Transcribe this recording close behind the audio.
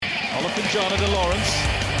Jana de Lawrence.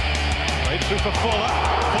 Played through for Fuller.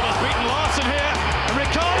 Fuller's beaten Larson here. And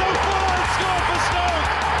Ricardo Fuller has scored for Stoke.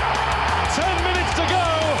 10 minutes to go.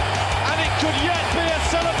 And it could yet be a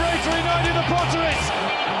celebratory night in the Potteries.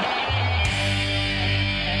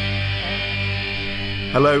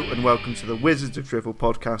 Hello and welcome to the Wizards of Drivel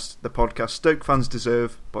podcast, the podcast Stoke fans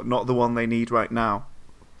deserve, but not the one they need right now.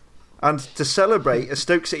 And to celebrate a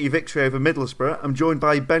Stoke City victory over Middlesbrough, I'm joined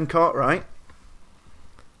by Ben Cartwright.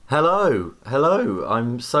 Hello.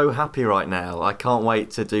 I'm so happy right now. I can't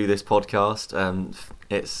wait to do this podcast.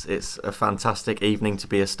 It's a fantastic evening to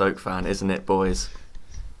be a Stoke fan, isn't it, boys?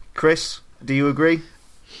 Chris, do you agree?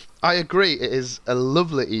 I agree. It is a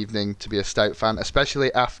lovely evening to be a Stoke fan,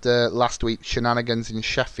 especially after last week's shenanigans in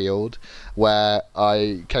Sheffield, where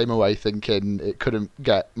I came away thinking it couldn't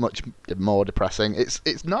get much more depressing.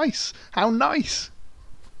 It's nice. How nice.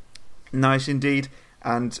 Nice indeed.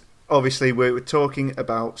 And obviously we're talking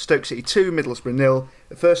about Stoke City 2, Middlesbrough 0.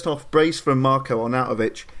 The first half brace from Marko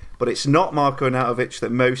Arnautovic, but it's not Marko Arnautovic that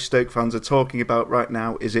most Stoke fans are talking about right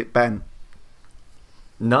now, is it, Ben?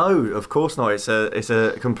 No, of course not. It's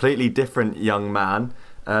a completely different young man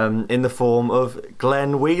in the form of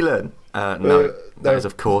Glenn Whelan. No, that is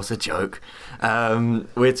of course a joke.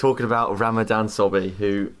 We're talking about Ramadan Sobhi,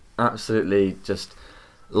 who absolutely just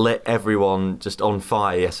lit everyone just on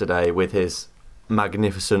fire yesterday with his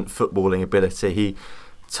magnificent footballing ability. He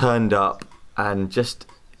turned up and just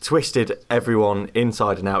twisted everyone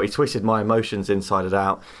inside and out. He twisted my emotions inside and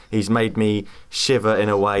out. He's made me shiver in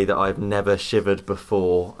a way that I've never shivered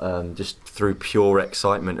before, just through pure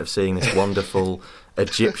excitement of seeing this wonderful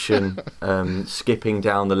Egyptian skipping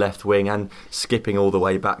down the left wing and skipping all the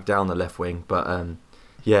way back down the left wing. But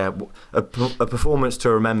a performance to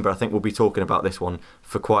remember. I think we'll be talking about this one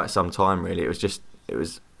for quite some time, really. It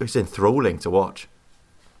was enthralling to watch.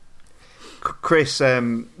 Chris,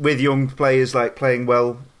 with young players like playing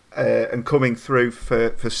well and coming through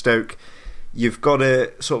for Stoke, you've got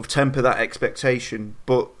to sort of temper that expectation.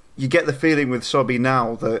 But you get the feeling with Sobhi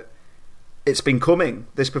now that it's been coming.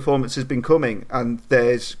 This performance has been coming, and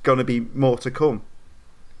there's going to be more to come.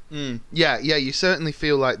 Yeah, you certainly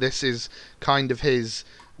feel like this is kind of his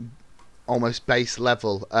almost base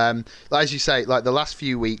level. As you say, like the last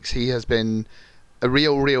few weeks, he has been a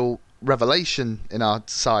real revelation in our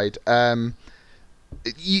side.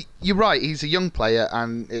 You're right, he's a young player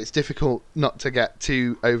and it's difficult not to get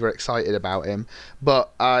too overexcited about him,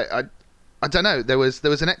 but I don't know, there was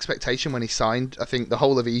an expectation when he signed. I think the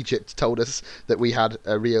whole of Egypt told us that we had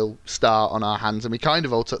a real star on our hands, and we kind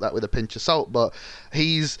of all took that with a pinch of salt. But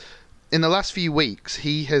he's, in the last few weeks,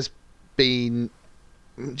 he has been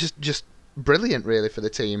just brilliant, really, for the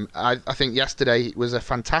team. I think yesterday was a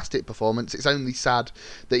fantastic performance. It's only sad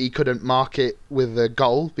that he couldn't mark it with a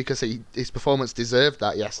goal, because his performance deserved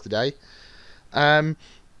that yesterday.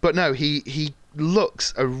 But no, he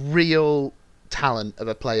looks a real talent of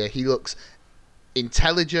a player. He looks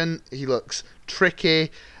intelligent. He looks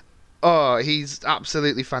tricky. Oh, he's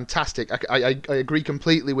absolutely fantastic. I agree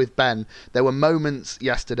completely with Ben. There were moments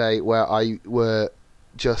yesterday where I were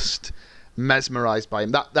just mesmerised by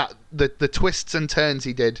him. The twists and turns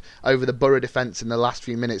he did over the Borough defence in the last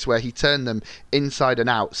few minutes, where he turned them inside and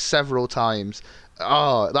out several times.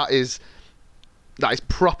 Oh, that is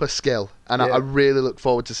proper skill, and I really look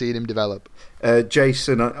forward to seeing him develop.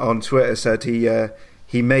 Jason on Twitter said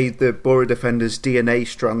he made the Borough defenders' DNA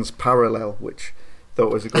strands parallel, which I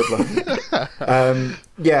thought was a good line.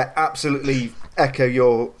 Yeah, absolutely echo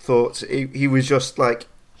your thoughts. He was just like,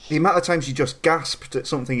 the amount of times he just gasped at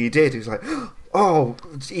something he did, he was like, oh,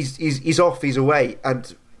 he's off, he's away.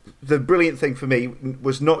 And the brilliant thing for me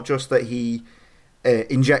was not just that he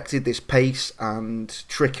injected this pace and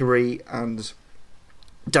trickery and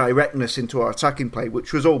directness into our attacking play,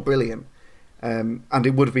 which was all brilliant, and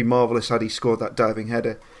it would have been marvellous had he scored that diving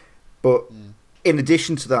header. But in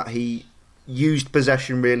addition to that, he used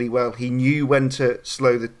possession really well. He knew when to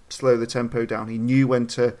slow the tempo down. He knew when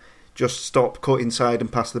to just stop, cut inside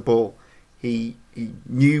and pass the ball. He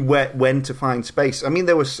knew when to find space. I mean,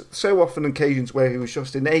 there were so often occasions where he was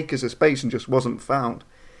just in acres of space and just wasn't found.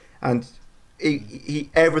 And he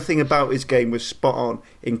everything about his game was spot on,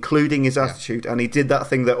 including his attitude. And he did that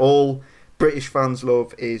thing that all British fans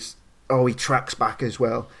love, is, he tracks back as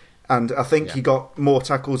well. And I think he got more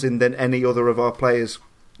tackles in than any other of our players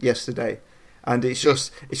yesterday. And it's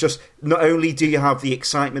just not only do you have the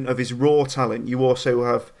excitement of his raw talent, you also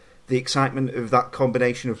have the excitement of that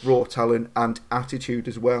combination of raw talent and attitude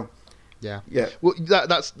as well. Yeah. Yeah. Well,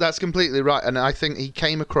 that's completely right, and I think he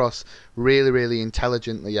came across really, really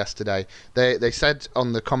intelligently yesterday. They said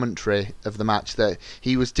on the commentary of the match that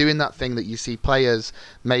he was doing that thing that you see players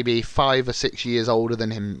maybe 5 or 6 years older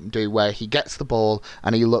than him do, where he gets the ball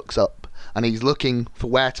and he looks up and he's looking for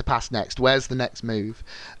where to pass next, where's the next move,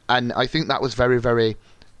 and I think that was very, very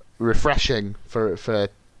refreshing for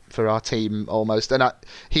our team almost. And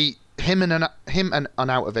him and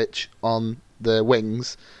Arnautovic on the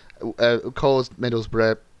wings caused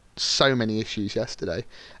Middlesbrough so many issues yesterday,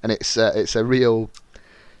 and it's a real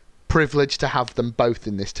privilege to have them both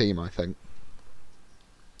in this team, I think.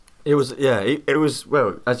 It was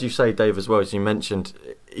well, as you say, Dave, as well as you mentioned,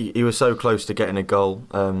 he was so close to getting a goal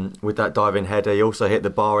with that diving header. He also hit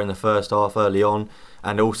the bar in the first half early on,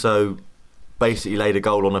 and also basically laid a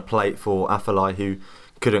goal on a plate for Afellay, who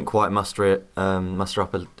couldn't quite muster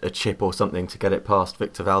up a chip or something to get it past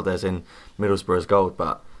Victor Valdez in Middlesbrough's goal.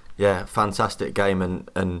 But yeah, fantastic game,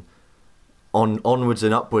 and onwards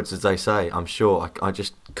and upwards, as they say. I'm sure I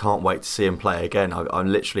just can't wait to see him play again.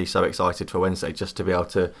 I'm literally so excited for Wednesday just to be able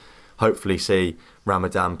to hopefully see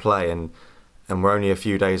Ramadan play, and we're only a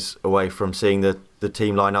few days away from seeing the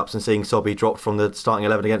team lineups and seeing Sobhi dropped from the starting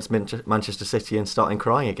 11 against Manchester City and starting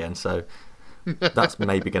crying again. So that's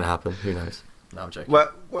maybe going to happen. Who knows? No, I'm joking.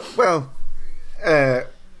 Well,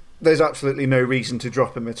 there's absolutely no reason to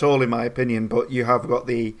drop him at all, in my opinion. But you have got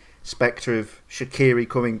the spectre of Shaqiri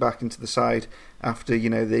coming back into the side after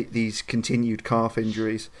these continued calf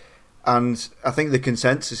injuries, and I think the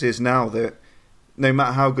consensus is now that no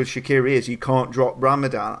matter how good Shaqiri is, you can't drop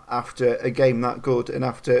Ramadan after a game that good and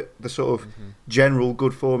after the sort of general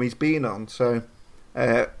good form he's been on. So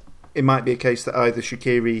it might be a case that either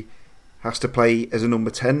Shaqiri has to play as a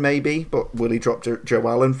number 10 maybe, but will he drop Joe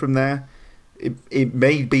Allen from there? It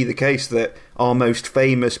may be the case that our most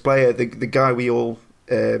famous player, the guy we all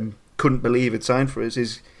couldn't believe had signed for us,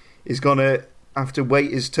 is going to have to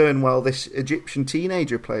wait his turn while this Egyptian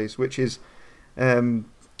teenager plays, which is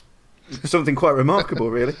something quite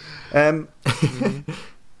remarkable, really.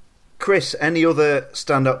 Chris, any other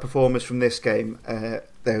stand-up performers from this game?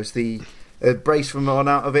 There was the brace from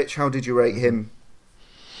Arnautovic. How did you rate him?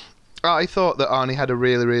 I thought that Arnie had a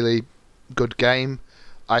really, really good game.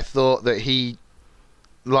 I thought that he,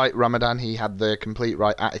 like Ramadan, he had the complete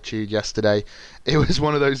right attitude yesterday. It was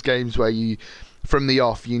one of those games where you, from the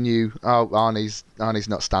off, you knew, Arnie's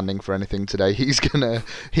not standing for anything today. He's gonna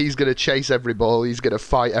chase every ball. He's gonna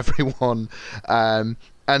fight everyone. And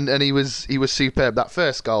he was superb. That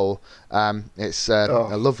first goal, it's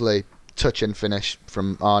a lovely touch and finish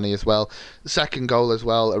from Arnie as well. The second goal as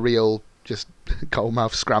well, a real just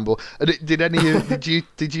goalmouth scramble. Did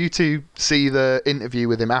you two see the interview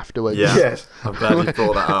with him afterwards? Yeah. Yes. I'm glad you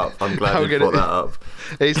brought that up.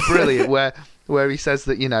 It's brilliant where he says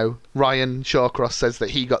that, Ryan Shawcross says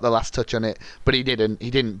that he got the last touch on it, but he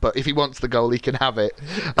didn't, but if he wants the goal he can have it.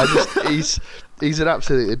 He's an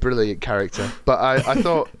absolutely brilliant character. But I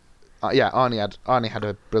thought Arnie had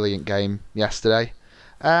a brilliant game yesterday.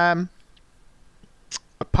 Apart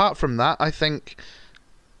from that, I think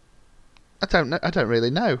I don't really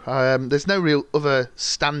know. There's no real other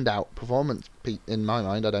standout performance in my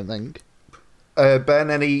mind, I don't think. Ben,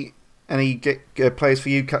 any players for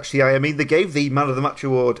you catch the eye? I mean, they gave the Man of the Match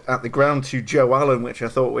award at the ground to Joe Allen, which I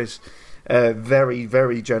thought was very,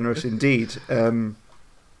 very generous indeed.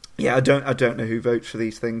 I don't know who votes for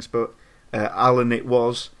these things, but Allen it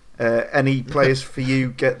was. Any players for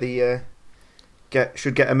you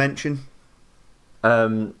should get a mention?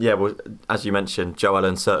 Well, as you mentioned, Joe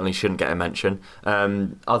Allen certainly shouldn't get a mention.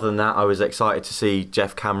 Other than that, I was excited to see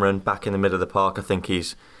Jeff Cameron back in the middle of the park. I think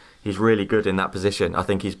he's really good in that position. I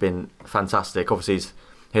think he's been fantastic. Obviously,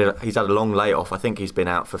 he's had a long layoff. I think he's been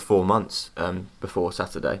out for 4 months before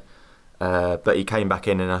Saturday. But he came back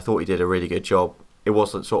in and I thought he did a really good job. It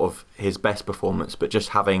wasn't sort of his best performance, but just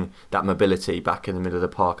having that mobility back in the middle of the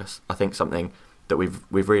park, I think something that we've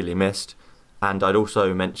really missed. And I'd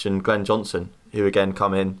also mention Glenn Johnson, who again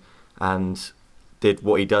come in and did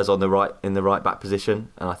what he does in the right back position,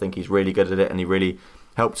 and I think he's really good at it, and he really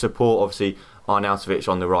helped support obviously Arnautovic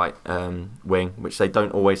on the right wing, which they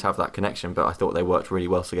don't always have that connection, but I thought they worked really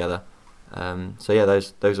well together.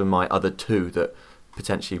 Those are my other two that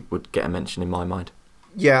potentially would get a mention in my mind.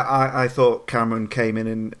 Yeah, I thought Cameron came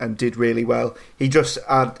in and did really well. He just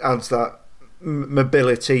adds that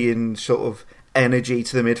mobility and sort of energy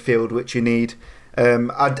to the midfield which you need.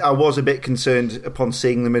 I was a bit concerned upon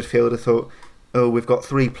seeing the midfield. I thought, we've got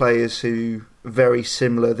 3 players who are very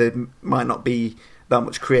similar. There might not be that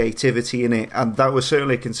much creativity in it, and that was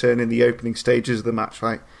certainly a concern in the opening stages of the match.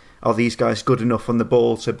 Like, are these guys good enough on the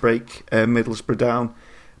ball to break Middlesbrough down?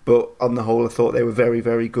 but on the whole, I thought they were very,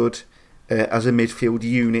 very good as a midfield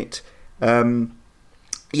unit. On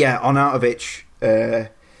Arnautovic,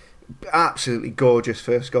 absolutely gorgeous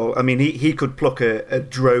first goal. I mean, he could pluck a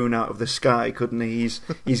drone out of the sky, couldn't he?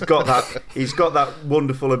 He's got that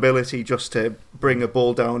wonderful ability just to bring a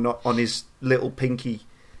ball down on his little pinky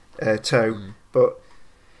toe. But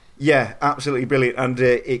yeah, absolutely brilliant. And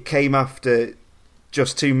it came after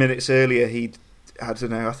just 2 minutes earlier.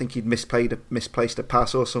 I think he'd misplaced a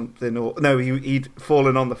pass or something, or no, he'd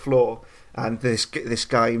fallen on the floor, and this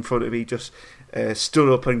guy in front of me just stood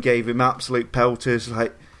up and gave him absolute pelters,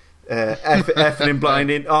 like effing and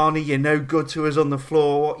blinding. Arnie, you're no good to us on the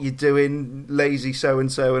floor. What you doing, lazy so and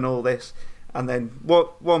so, and all this. And then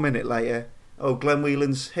 1 minute later, Glenn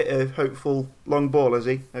Whelan's hit a hopeful long ball, has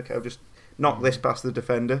he? Okay, I'll just knock this past the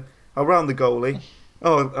defender. I'll round the goalie.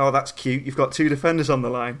 Oh, that's cute. You've got 2 defenders on the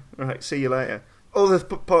line. Right, see you later. Other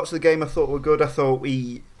parts of the game I thought were good. I thought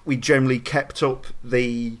we generally kept up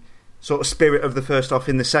the sort of spirit of the first half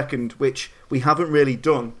in the second, which we haven't really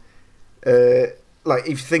done. Like, if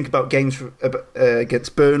you think about games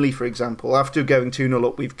against Burnley, for example, after going 2-0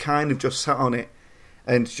 up, we've kind of just sat on it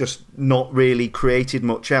and just not really created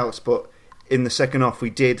much else. But in the second half, we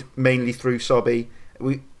did, mainly through Sobhi.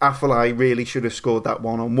 Afellay really should have scored that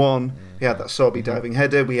 1-on-1. We had that Sobhi diving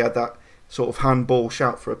header. We had that sort of handball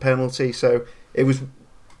shout for a penalty. So it was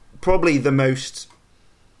probably the most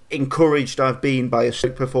encouraged I've been by a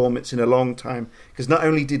Stoke performance in a long time, because not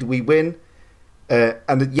only did we win,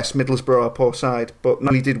 and yes, Middlesbrough are a poor side, but not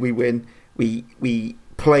only did we win, we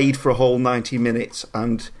played for a whole 90 minutes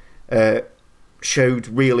and showed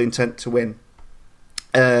real intent to win.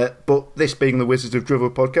 But this being the Wizards of Drivel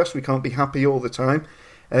podcast, we can't be happy all the time.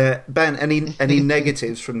 Ben, any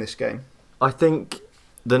negatives from this game? I think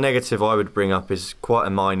the negative I would bring up is quite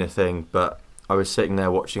a minor thing, but I was sitting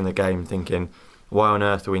there watching the game thinking, why on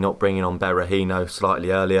earth are we not bringing on Berahino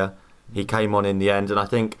slightly earlier? He came on in the end, and I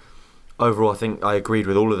think overall, I agreed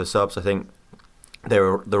with all of the subs. I think they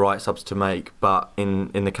were the right subs to make, but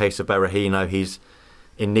in the case of Berahino, he's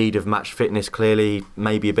in need of match fitness, clearly,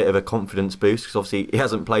 maybe a bit of a confidence boost, because obviously he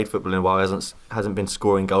hasn't played football in a while, hasn't been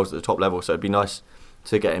scoring goals at the top level, so it'd be nice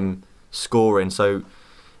to get him scoring. So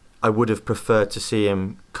I would have preferred to see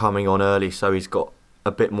him coming on early, so he's got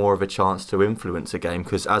a bit more of a chance to influence a game,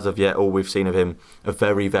 because as of yet, all we've seen of him are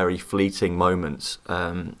very, very fleeting moments,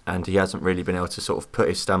 and he hasn't really been able to sort of put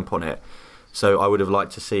his stamp on it. So I would have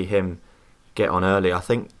liked to see him get on early. I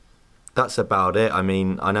think that's about it. I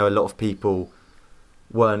mean, I know a lot of people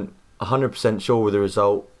weren't 100% sure with the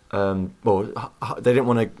result. They didn't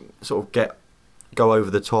want to sort of go over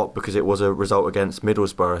the top because it was a result against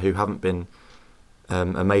Middlesbrough, who haven't been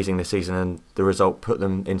amazing this season, and the result put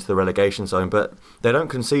them into the relegation zone. But they don't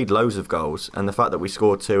concede loads of goals, and the fact that we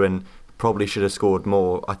scored 2 and probably should have scored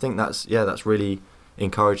more, I think that's really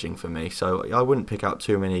encouraging for me. So I wouldn't pick out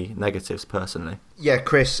too many negatives personally. Yeah,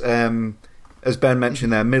 Chris, as Ben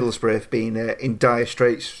mentioned there, Middlesbrough have been in dire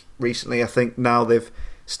straits recently. I think now they've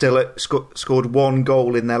still scored 1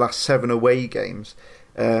 goal in their last 7 away games.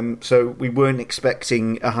 So we weren't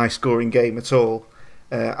expecting a high scoring game at all.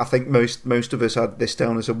 I think most of us had this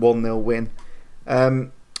down as a 1-0 win.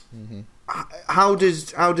 How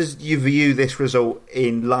does you view this result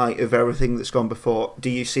in light of everything that's gone before? Do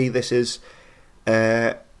you see this as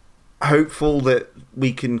hopeful that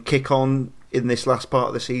we can kick on in this last part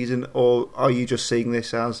of the season, or are you just seeing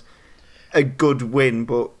this as a good win?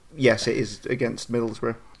 But yes, it is against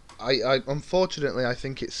Middlesbrough. I unfortunately, I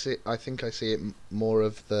think I see it more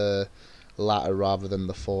of the latter rather than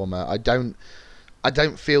the former. I don't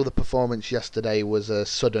feel the performance yesterday was a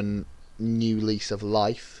sudden new lease of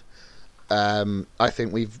life. I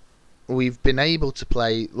think we've been able to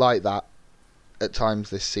play like that at times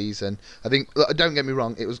this season. I think, don't get me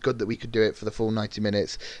wrong, it was good that we could do it for the full 90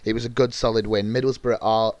 minutes. It was a good solid win. Middlesbrough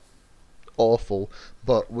are awful,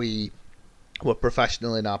 but we were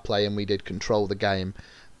professional in our play and we did control the game.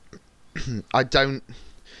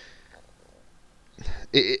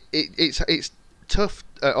 It's tough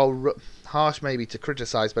or harsh maybe to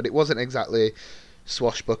criticise, but it wasn't exactly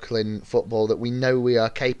swashbuckling football that we know we are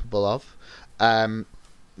capable of.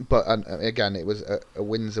 But again, it was a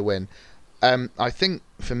win's a win. I think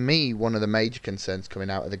for me, one of the major concerns coming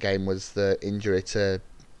out of the game was the injury to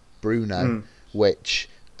Bruno, which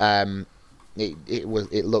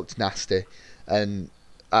it looked nasty, and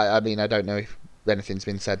I mean, I don't know if anything's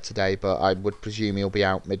been said today, but I would presume he'll be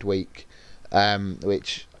out midweek,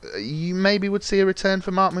 which you maybe would see a return for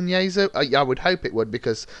Mark Muniesa. I would hope it would,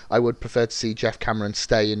 because I would prefer to see Jeff Cameron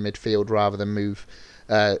stay in midfield rather than move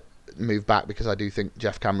back, because I do think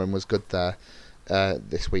Jeff Cameron was good there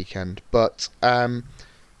this weekend. But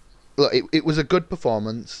look, it was a good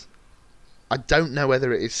performance. I don't know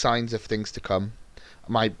whether it is signs of things to come.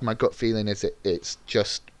 My gut feeling is it's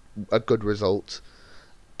just a good result.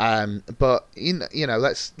 But you know,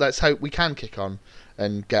 let's hope we can kick on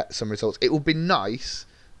and get some results. It would be nice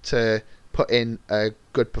to put in a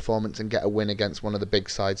good performance and get a win against one of the big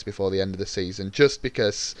sides before the end of the season, just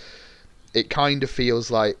because it kind of feels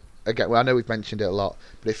like, again, well, I know we've mentioned it a lot,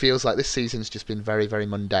 but it feels like this season's just been very, very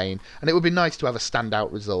mundane, and it would be nice to have a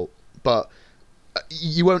standout result, but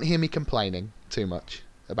you won't hear me complaining too much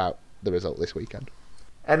about the result this weekend.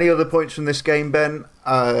 Any other points from this game, Ben?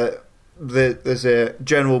 There's a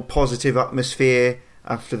general positive atmosphere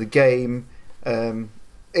after the game.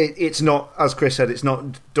 It's not, as Chris said, it's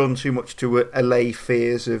not done too much to allay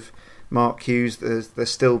fears of Mark Hughes. There's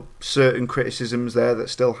still certain criticisms there that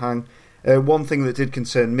still hang. One thing that did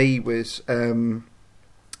concern me was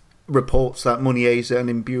reports that Muniesa and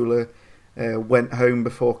Imbula went home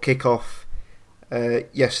before kick-off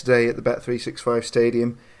yesterday at the Bet365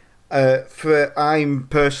 Stadium. I'm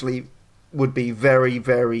personally would be very,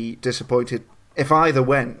 very disappointed if either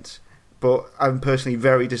went, but I'm personally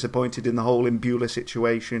very disappointed in the whole Imbula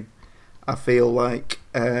situation. I feel like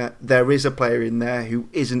there is a player in there who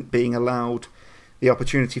isn't being allowed the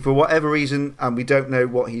opportunity for whatever reason, and we don't know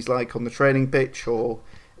what he's like on the training pitch or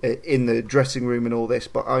in the dressing room and all this,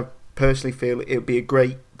 but I personally feel it would be a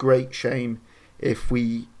great, great shame if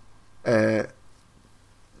we let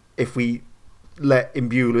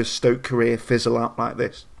Imbula's Stoke career fizzle out like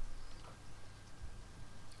this.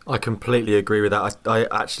 I completely agree with that. I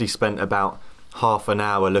actually spent about half an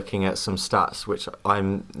hour looking at some stats, which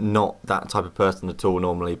I'm not that type of person at all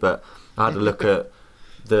normally, but I had a look at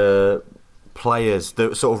the players,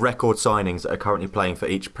 the sort of record signings that are currently playing for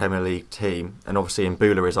each Premier League team, and obviously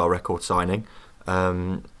Imbula is our record signing,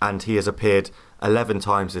 and he has appeared 11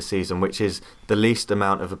 times this season, which is the least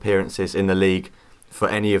amount of appearances in the league for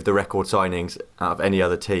any of the record signings out of any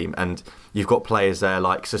other team. And you've got players there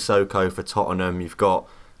like Sissoko for Tottenham, you've got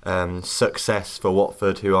Success for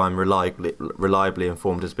Watford, who I'm reliably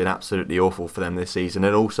informed has been absolutely awful for them this season,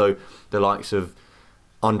 and also the likes of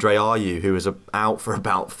Andre Ayew, who was out for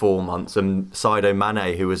about 4 months, and Sadio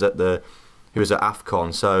Mane, who was at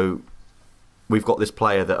AFCON. So we've got this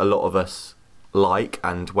player that a lot of us like,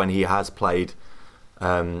 and when he has played,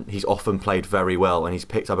 he's often played very well, and he's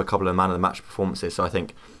picked up a couple of man of the match performances. So I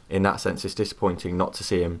think in that sense it's disappointing not to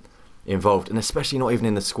see him involved, and especially not even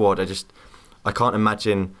in the squad. I can't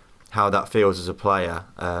imagine how that feels as a player.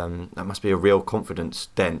 That must be a real confidence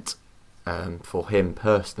dent for him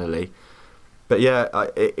personally. But yeah,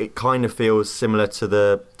 it kind of feels similar to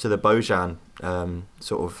the Bojan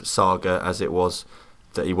sort of saga as it was,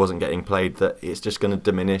 that he wasn't getting played, that it's just going to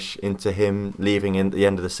diminish into him leaving in the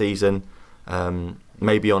end of the season,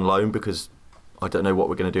 maybe on loan, because I don't know what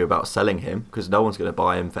we're going to do about selling him, because no one's going to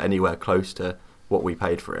buy him for anywhere close to what we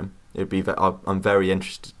paid for him. I'm very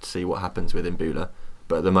interested to see what happens with Imbula,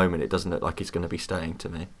 but at the moment it doesn't look like he's going to be staying to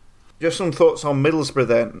me. Just some thoughts on Middlesbrough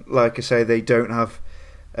then. Like I say, they don't have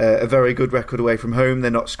a very good record away from home. They're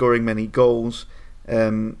not scoring many goals.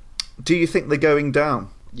 Do you think they're going down?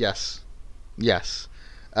 Yes.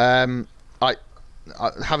 I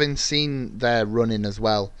having seen their running as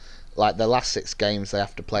well, like the last 6 games they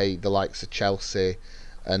have to play the likes of Chelsea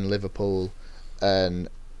and Liverpool, and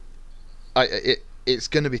it's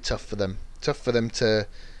going to be tough for them to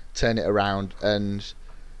turn it around, and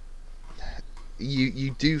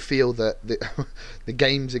you do feel that the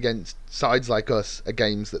games against sides like us are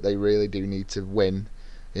games that they really do need to win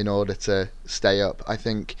in order to stay up. I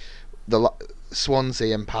think the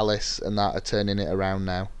Swansea and Palace and that are turning it around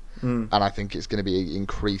now, and I think it's going to be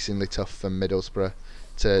increasingly tough for Middlesbrough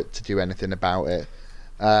to do anything about it.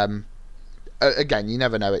 Again, you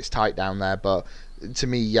never know, it's tight down there, but to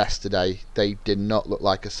me yesterday they did not look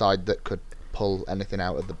like a side that could pull anything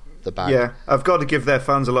out of the bag. Yeah, I've got to give their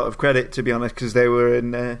fans a lot of credit, to be honest, because they were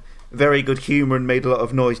in very good humour and made a lot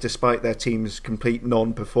of noise despite their team's complete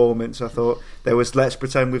non-performance. I thought there was let's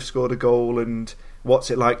pretend we've scored a goal and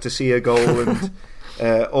what's it like to see a goal and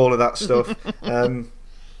all of that stuff.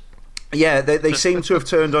 They seem to have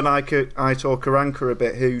turned on Aitor Karanka a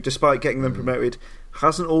bit, who, despite getting them promoted,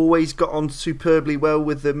 hasn't always got on superbly well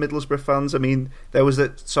with the Middlesbrough fans. I mean, there was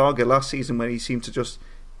that saga last season when he seemed to just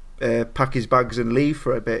pack his bags and leave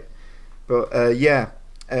for a bit. But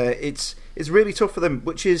it's really tough for them,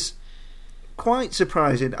 which is quite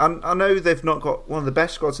surprising. And I know they've not got one of the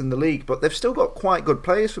best squads in the league, but they've still got quite good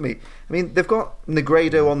players for me. I mean, they've got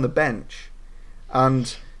Negredo on the bench,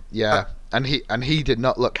 and And he did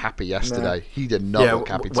not look happy yesterday. No. He did not look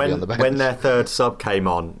happy to be on the bench. When their third sub came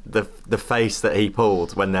on, the face that he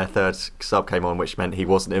pulled when their third sub came on, which meant he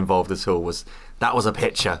wasn't involved at all, was a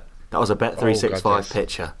picture. That was a Bet365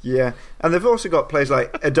 picture. Yeah, and they've also got players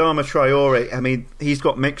like Adama Traore. I mean, he's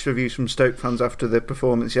got mixed reviews from Stoke fans after the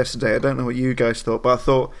performance yesterday. I don't know what you guys thought, but I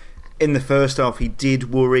thought in the first half he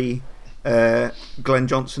did worry Glenn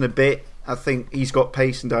Johnson a bit. I think he's got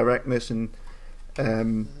pace and directness, and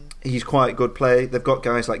he's quite a good player. They've got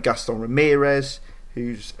guys like Gaston Ramirez,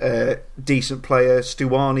 who's a decent player.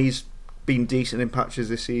 Stuani's been decent in patches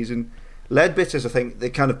this season. Leadbitter's, I think, the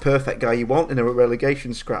kind of perfect guy you want in a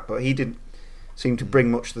relegation scrap, but he didn't seem to bring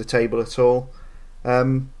much to the table at all.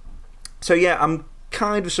 So yeah, I'm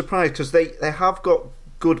kind of surprised because they have got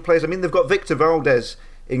good players. I mean, they've got Victor Valdez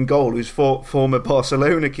in goal, who's former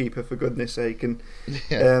Barcelona keeper, for goodness sake. And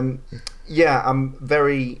I'm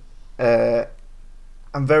very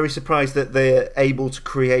surprised that they're able to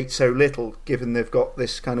create so little, given they've got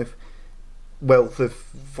this kind of wealth of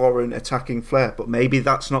foreign attacking flair. But maybe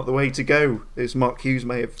that's not the way to go, as Mark Hughes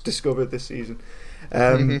may have discovered this season.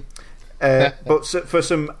 But for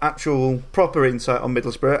some actual proper insight on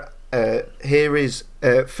Middlesbrough, here is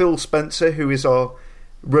Phil Spencer, who is our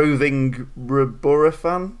roving Borough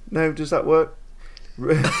fan. No, does that work?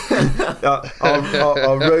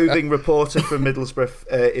 our roving reporter from Middlesbrough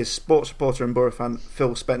is sports reporter and Borough fan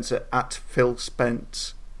Phil Spencer at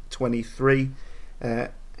PhilSpence23.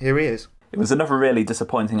 Here he is. It was another really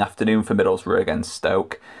disappointing afternoon for Middlesbrough against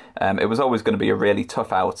Stoke. It was always going to be a really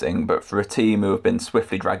tough outing, but for a team who have been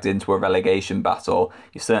swiftly dragged into a relegation battle,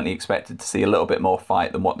 you certainly expected to see a little bit more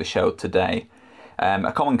fight than what they showed today.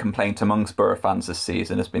 A common complaint amongst Borough fans this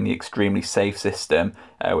season has been the extremely safe system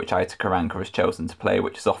which Aitor Karanka has chosen to play,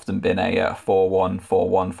 which has often been a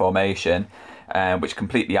 4-1-4-1 formation, which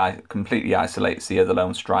completely isolates the other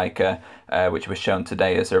lone striker, which was shown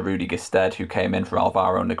today as Rudy Gestede, who came in for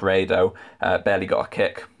Alvaro Negredo, barely got a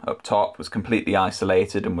kick up top, was completely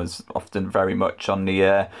isolated, and was often very much on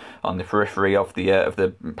the periphery of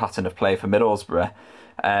the pattern of play for Middlesbrough.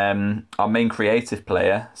 Our main creative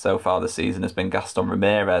player so far this season has been Gaston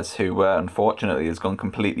Ramirez, who unfortunately has gone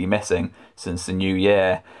completely missing since the new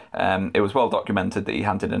year. It was well documented that he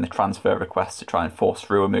handed in a transfer request to try and force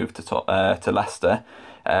through a move to Leicester,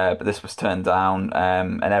 but this was turned down,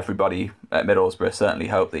 and everybody at Middlesbrough certainly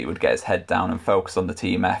hoped that he would get his head down and focus on the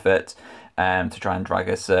team effort, to try and drag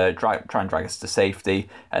us to safety,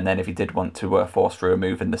 and then if he did want to force through a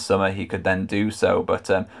move in the summer, he could then do so. But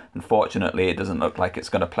unfortunately, it doesn't look like it's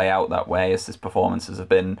going to play out that way, as his performances have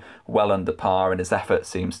been well under par and his effort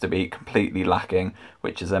seems to be completely lacking,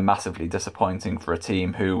 which is massively disappointing for a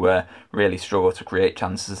team who really struggle to create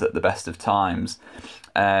chances at the best of times.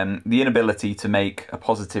 The inability to make a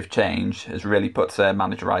positive change has really put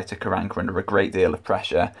manager Aitor Karanka under a great deal of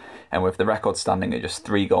pressure, and with the record standing at just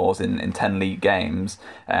 3 goals in 10 league games,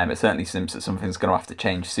 it certainly seems that something's going to have to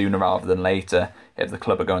change sooner rather than later if the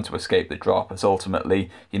club are going to escape the drop, as ultimately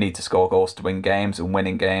you need to score goals to win games, and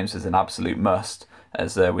winning games is an absolute must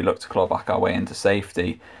as we look to claw back our way into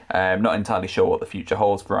safety. Not entirely sure what the future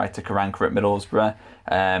holds for Aitor Karanka at Middlesbrough.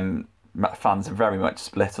 Fans are very much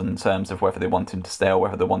split in terms of whether they want him to stay or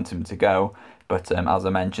whether they want him to go. But as I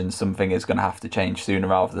mentioned, something is going to have to change sooner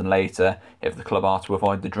rather than later if the club are to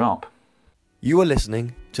avoid the drop. You are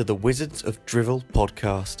listening to the Wizards of Drivel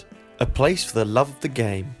podcast, a place for the love of the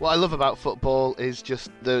game. What I love about football is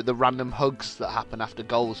just the random hugs that happen after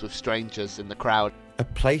goals with strangers in the crowd. A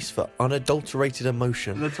place for unadulterated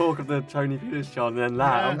emotion. The talk of the Tony Pulis chant, and then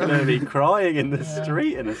that, I'm going to be crying in the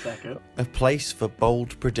street in a second. A place for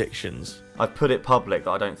bold predictions. I've put it public that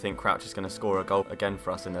I don't think Crouch is going to score a goal again for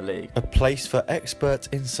us in the league. A place for expert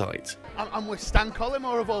insight. I'm with Stan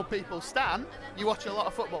Collymore of all people. Stan, you watch a lot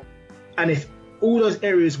of football. And if all those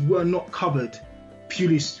areas were not covered,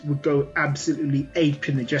 Pulis would go absolutely ape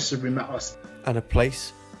in the dressing room at us. And a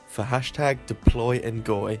place for #deploy and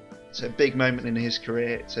goy. It's a big moment in his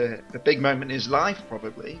career. It's a big moment in his life,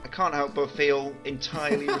 probably. I can't help but feel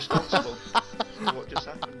entirely responsible for what just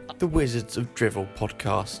happened. The Wizards of Drivel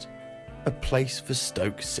podcast, a place for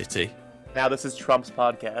Stoke City. Now this is Trump's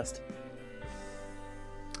podcast.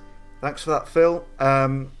 Thanks for that, Phil.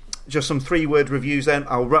 Just some 3-word reviews then.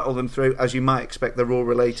 I'll rattle them through. As you might expect, they're all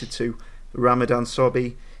related to Ramadan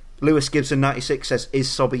Sobhi. Lewis Gibson 96 says, "Is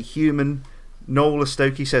Sobhi human?" Noel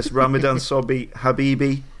Stokey says, "Ramadan Sobhi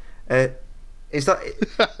Habibi." Is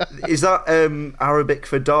that Arabic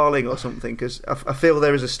for darling or something? Because I feel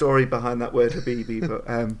there is a story behind that word Habibi, but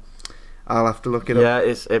I'll have to look it up.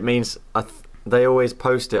 Yeah, it means they always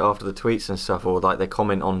post it after the tweets and stuff, or like they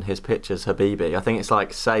comment on his pictures, Habibi. I think it's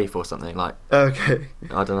like safe or something. Like, okay,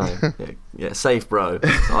 I don't know. Yeah, safe, bro.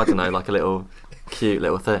 I don't know, like a little cute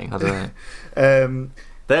little thing. I don't know.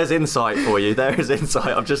 There's insight for you. There is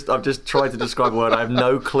insight. I've just tried to describe a word. I have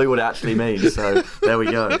no clue what it actually means. So there we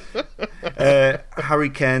go. Harry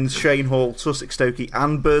Cairns, Shane Hall, Sussex Stokey,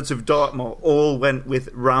 and Birds of Dartmoor all went with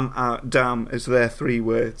Ram as their 3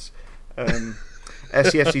 words.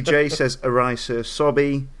 SCFCJ says Arise Sir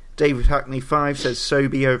Sobhi. David Hackney 5 says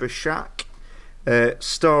Sobhi over Shaq.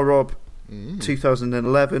 Star Rob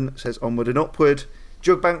 2011 says Onward and Upward.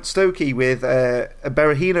 Jugbank Stokey with a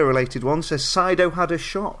Berahino related one says Sido had a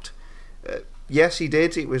shot. Yes, he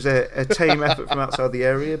did. It was a tame effort from outside the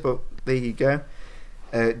area, but there you go.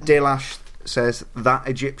 Dilash says that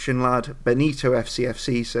Egyptian lad. Benito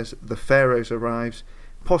FCFC says the Pharaohs arrives.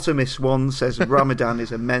 Potamus 1 says Ramadan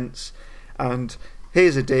is immense. And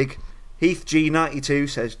here's a dig. Heath G92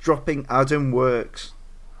 says dropping Adam works.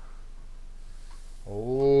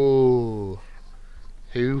 Oh.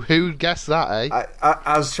 Who'd guess that, eh?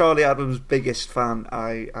 As Charlie Adams' biggest fan,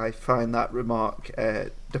 I find that remark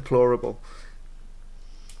deplorable.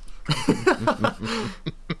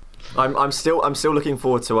 I'm still looking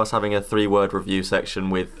forward to us having a 3-word review section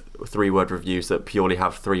with 3-word reviews that purely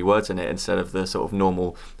have 3 words in it instead of the sort of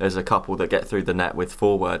normal. There's a couple that get through the net with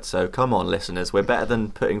 4 words. So come on, listeners, we're better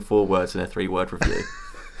than putting 4 words in a 3-word review.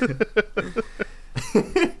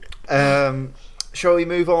 Shall we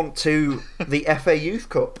move on to the FA Youth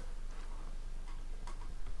Cup?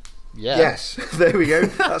 Yeah. Yes, there we go.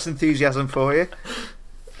 That's enthusiasm for you.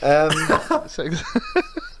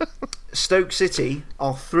 Stoke City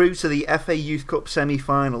are through to the FA Youth Cup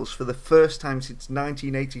semi-finals for the first time since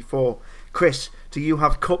 1984. Chris, do you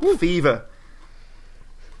have cup fever?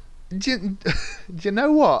 Do you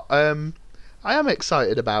know what? I am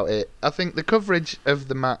excited about it. I think the coverage of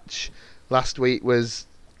the match last week was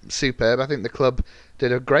superb. I think the club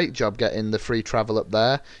did a great job getting the free travel up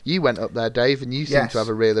there. You went up there, Dave, and you seemed to have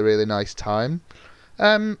a really, really nice time.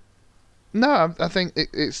 No, I think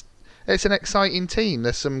it's an exciting team.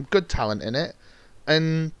 There's some good talent in it,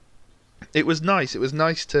 and it was nice. It was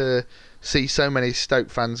nice to see so many Stoke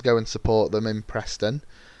fans go and support them in Preston.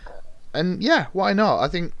 And yeah, why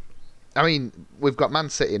not? I mean, we've got Man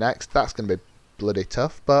City next. That's going to be bloody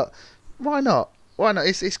tough, but why not? Why not?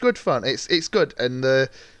 It's good fun. It's good, and the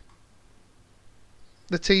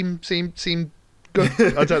team seemed good.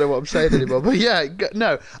 I don't know what I'm saying anymore, but yeah,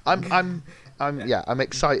 no, I'm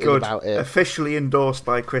excited about it. Officially endorsed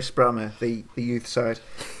by Chris Brammer, the youth side.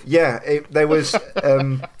 Yeah, there was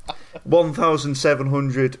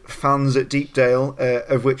 1,700 fans at Deepdale,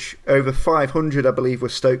 of which over 500, I believe, were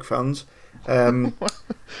Stoke fans. Wow.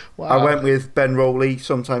 I went with Ben Rowley,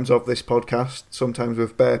 sometimes of this podcast, sometimes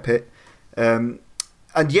with Bear Pit.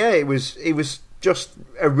 And yeah, it was just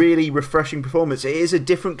a really refreshing performance. It is a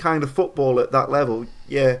different kind of football at that level.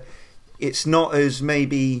 Yeah, it's not as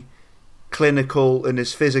maybe clinical and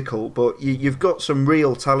as physical, but you've got some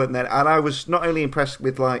real talent there. And I was not only impressed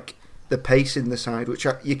with like the pace in the side, which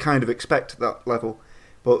you kind of expect at that level,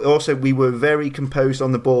 but also we were very composed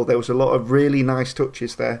on the ball. There was a lot of really nice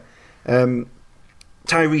touches there.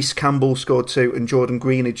 Tyrese Campbell scored 2 and Jordan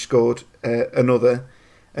Greenidge scored another.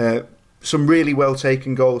 Some really well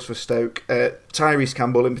taken goals for Stoke. Tyrese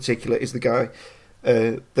Campbell in particular is the guy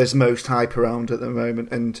there's most hype around at the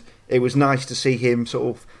moment, and it was nice to see him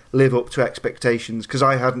sort of live up to expectations, because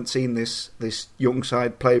I hadn't seen this young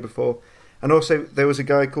side play before. And also there was a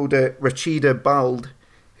guy called Rachida Bald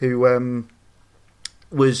who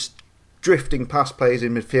was drifting past players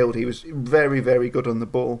in midfield. He was very, very good on the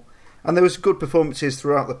ball, and there was good performances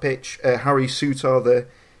throughout the pitch. Harry Soutar, the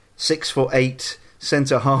 6'8"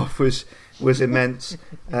 centre half, was immense.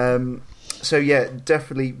 So yeah,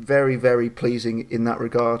 definitely very, very pleasing in that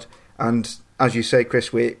regard. And as you say,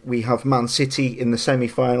 Chris, we have Man City in the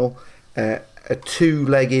semi-final, a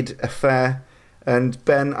 2-legged affair. And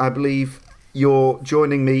Ben, I believe you're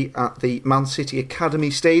joining me at the Man City Academy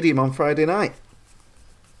Stadium on Friday night.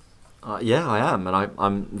 Yeah, I am, and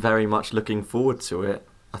I'm very much looking forward to it.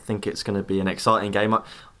 I think it's going to be an exciting game.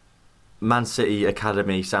 Man City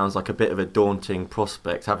Academy sounds like a bit of a daunting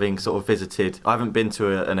prospect, having sort of visited. I haven't been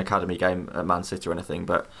to an academy game at Man City or anything,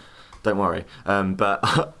 but don't worry.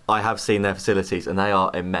 But I have seen their facilities, and they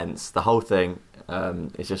are immense. The whole thing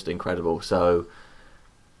is just incredible. So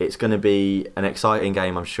it's going to be an exciting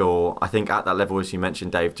game, I'm sure. I think at that level, as you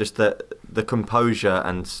mentioned, Dave, just the composure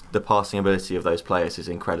and the passing ability of those players is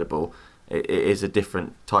incredible. It is a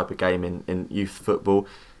different type of game in youth football.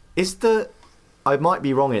 Is the I might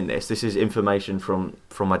be wrong in this. This is information from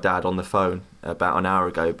my dad on the phone about an hour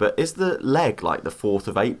ago. But is the leg like the 4th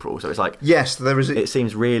of April? So it's like yes, there is. It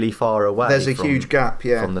seems really far away. There's a huge gap,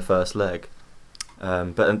 from the first leg.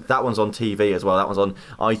 But that one's on TV as well. That one's on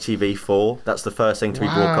ITV4. That's the first thing to be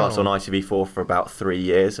broadcast on ITV4 for about 3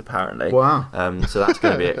 years, apparently. Wow. So that's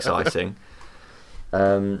going to be exciting.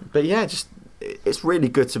 But yeah, it's really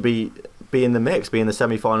good to be in the mix, be in the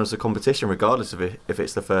semi-finals of competition, regardless of if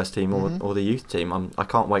it's the first team or the youth team. I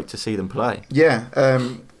can't wait to see them play. Yeah,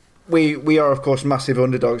 we are of course massive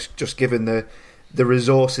underdogs, just given the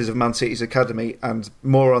resources of Man City's academy, and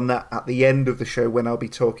more on that at the end of the show when I'll be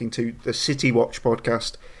talking to the City Watch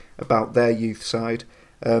podcast about their youth side.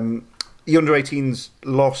 The under-18s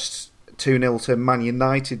lost 2-0 to Man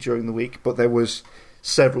United during the week, but there was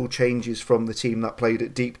several changes from the team that played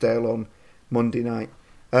at Deepdale on Monday night.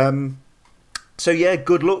 So yeah,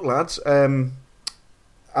 good luck, lads. I'm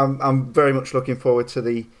very much looking forward to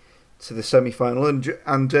the semi-final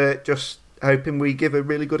and just hoping we give a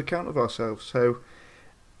really good account of ourselves. So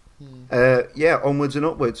onwards and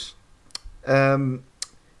upwards.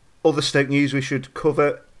 Other Stoke news we should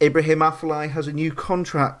cover: Ibrahim Afellay has a new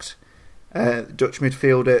contract. Dutch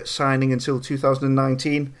midfielder signing until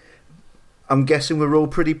 2019. I'm guessing we're all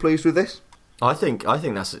pretty pleased with this. I think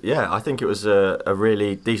that's I think it was a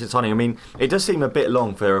really decent signing. I mean, it does seem a bit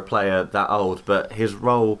long for a player that old, but his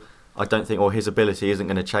role, I don't think, or his ability isn't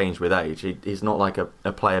going to change with age. He's not like a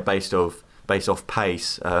player based off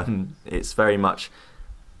pace. It's very much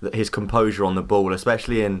his composure on the ball,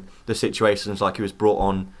 especially in the situations like he was brought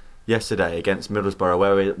on yesterday against Middlesbrough,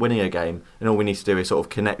 where we're winning a game, and all we need to do is sort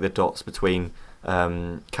of connect the dots between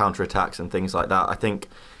counter attacks and things like that. I think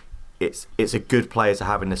it's a good player to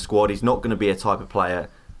have in the squad. He's not going to be a type of player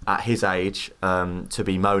at his age to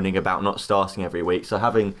be moaning about not starting every week. So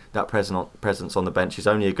having that presence on the bench is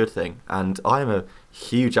only a good thing. And I am a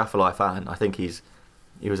huge Afellay fan. I think he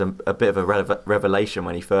was a bit of a revelation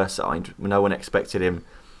when he first signed. No one expected him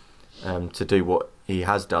to do what he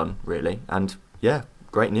has done, really. And yeah,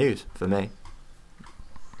 great news for me.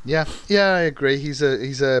 Yeah, I agree. He's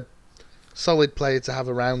a solid player to have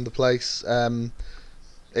around the place.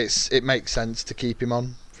 It makes sense to keep him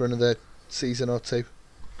on for another season or two.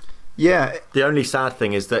 Yeah. The only sad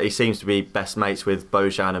thing is that he seems to be best mates with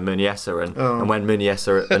Bojan and Muniesa, and when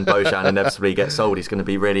Muniesa and Bojan inevitably get sold, he's going to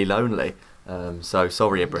be really lonely. So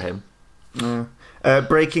sorry, Ibrahim.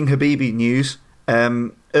 Breaking Habibi news.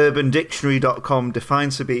 UrbanDictionary.com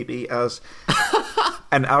defines Habibi as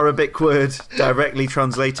an Arabic word directly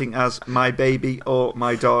translating as my baby or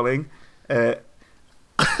my darling. The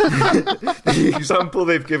example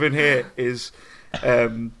they've given here is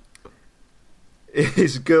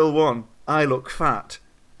girl 1, I look fat.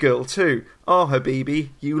 Girl 2, oh Habibi,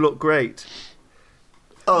 you look great.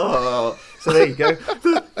 Oh, so there you go.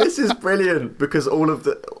 This is brilliant because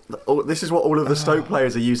this is what all of the Stoke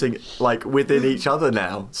players are using, like within each other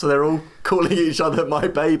now. So they're all calling each other my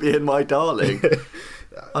baby and my darling.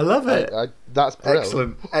 I love it. That's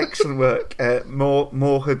brilliant. Excellent work. More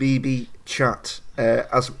Habibi chat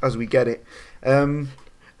as we get it.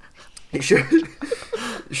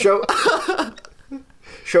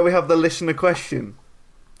 Shall we have the listener question?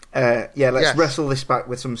 Let's wrestle this back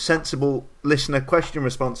with some sensible listener question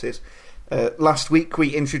responses. Last week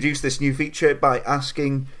we introduced this new feature by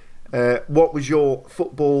asking what was your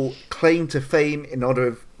football claim to fame in honour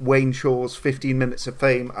of Wayne Shaw's 15 minutes of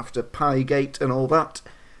fame after Piegate and all that.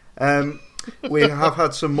 We have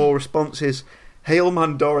had some more responses.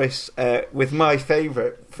 Hailman Doris with my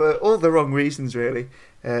favourite, for all the wrong reasons really.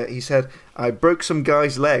 He said, I broke some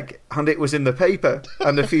guy's leg and it was in the paper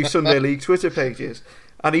and a few Sunday League Twitter pages.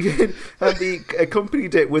 And he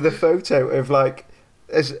accompanied it with a photo of like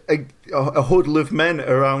as a huddle of men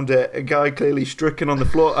around a guy clearly stricken on the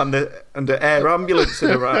floor, and the air ambulance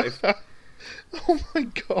had arrived. Oh my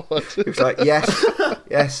god! It was like,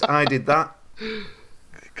 yes, I did that.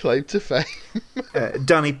 Claim to fame.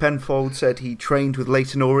 Danny Penfold said he trained with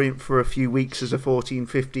Leyton Orient for a few weeks as a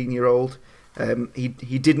 14-15-year-old.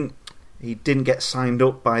 He didn't get signed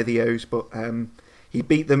up by the O's, but he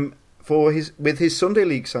beat them with his Sunday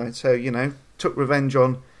League side. So took revenge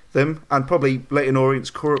on them, and probably Leyton Orient's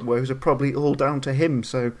current woes are probably all down to him.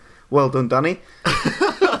 So well done, Danny.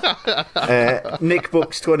 Nick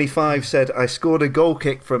Bucks 25 said, I scored a goal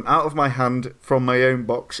kick from out of my hand from my own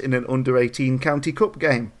box in an under-18 county cup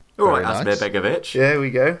game. All right, Asmir Begovic. There we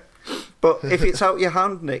go. But if it's out your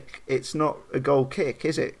hand, Nick, it's not a goal kick,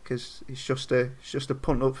 is it? Because it's just a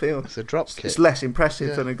punt upfield. It's a drop kick. It's less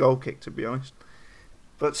impressive than a goal kick, to be honest.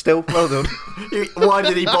 but still, well done. Why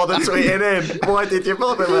did he bother tweeting him? Why did you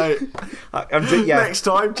bother, mate? Next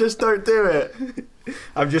time, just don't do it.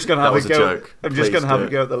 I'm just going to have a go. Joke. I'm just going to have a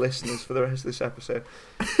go at the listeners for the rest of this episode.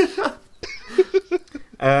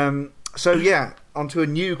 So yeah, onto a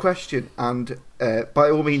new question, and by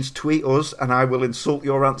all means tweet us, and I will insult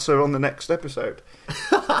your answer on the next episode.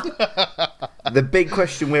 The big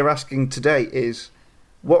question we're asking today is,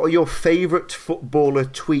 what are your favourite footballer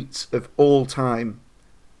tweets of all time,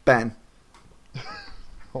 Ben?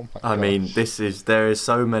 Oh my gosh. I mean, there is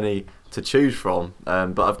so many to choose from,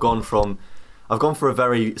 but I've gone for a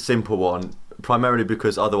very simple one, primarily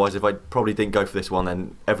because otherwise, if I probably didn't go for this one,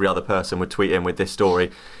 then every other person would tweet in with this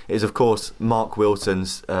story. It is, of course, Mark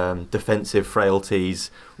Wilson's defensive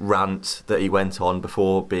frailties rant that he went on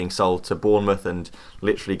before being sold to Bournemouth and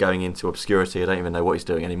literally going into obscurity. I don't even know what he's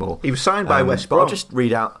doing anymore. He was signed by West Brom. Brom. I'll just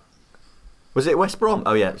read out. Was it West Brom?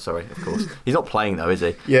 Oh yeah, sorry, of course. He's not playing though, is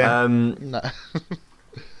he? Yeah. No.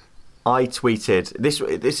 I tweeted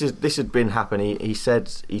this had been happening. He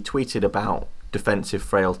said he tweeted about defensive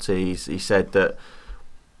frailties. He said that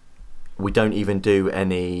we don't even do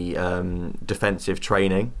any defensive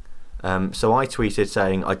training. So I tweeted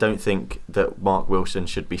saying I don't think that Mark Wilson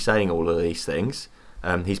should be saying all of these things.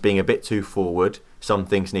 He's being a bit too forward. Some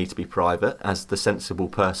things need to be private, as the sensible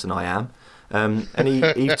person I am. And he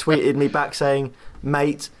tweeted me back saying,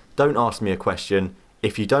 "Mate, don't ask me a question.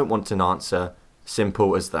 If you don't want an answer,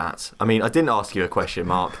 simple as that." I mean, I didn't ask you a question,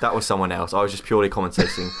 Mark. That was someone else. I was just purely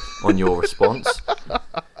commentating on your response.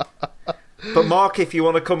 But Mark, if you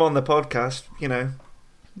want to come on the podcast,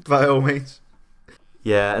 by all means.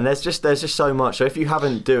 Yeah, and there's just so much. So if you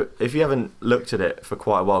haven't looked at it for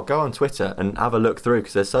quite a while, go on Twitter and have a look through,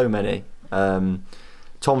 because there's so many.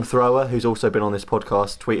 Tom Thrower, who's also been on this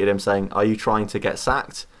podcast, tweeted him saying, "Are you trying to get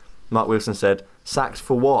sacked?" Mark Wilson said, "Sacked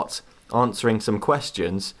for what? Answering some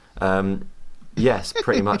questions." Yes,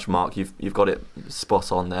 pretty much, Mark. You've got it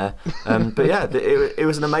spot on there. But yeah, it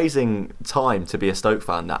was an amazing time to be a Stoke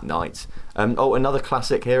fan that night. Another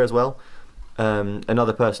classic here as well.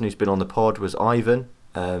 Another person who's been on the pod was Ivan.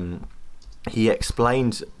 He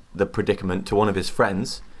explained the predicament to one of his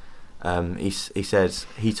friends. He says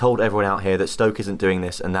he told everyone out here that Stoke isn't doing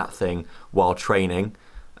this and that thing while training.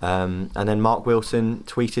 And then Mark Wilson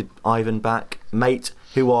tweeted Ivan back, "Mate,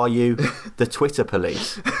 who are you? The Twitter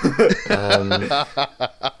police."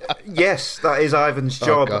 Yes, that is Ivan's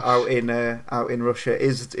job out in Russia.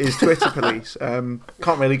 Is Twitter police.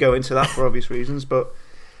 Can't really go into that for obvious reasons, but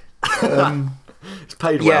it's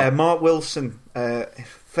paid well. Yeah, Mark Wilson,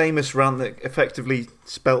 famous rant that effectively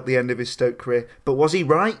spelt the end of his Stoke career. But was he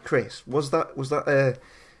right, Chris? Was that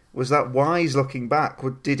wise looking back?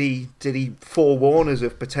 Did he forewarn us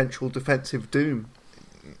of potential defensive doom?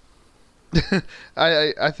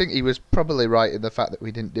 I think he was probably right in the fact that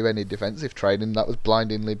we didn't do any defensive training. That was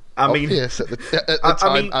blindingly obvious at the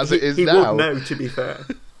time, as it is now. He would know, to be fair.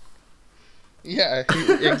 Yeah,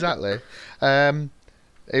 exactly. That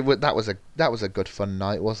was a good fun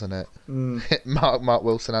night, wasn't it? Mark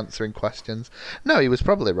Wilson answering questions. No, he was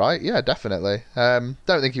probably right. Yeah, definitely.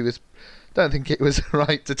 Don't think it was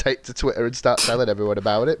right to take to Twitter and start telling everyone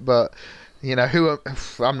about it, but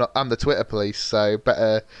I'm the Twitter police, so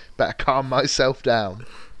better calm myself down.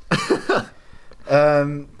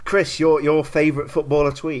 Chris, your favourite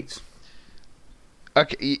footballer tweets?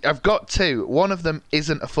 Okay, I've got two. One of them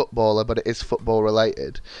isn't a footballer, but it is football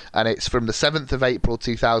related, and it's from the 7th of April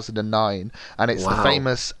 2009, and it's the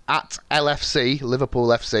famous at LFC, Liverpool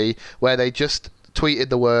FC, where they just tweeted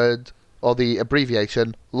the word or the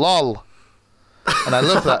abbreviation LOL. And I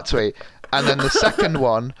love that tweet. And then the second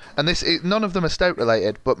one, and none of them are Stoke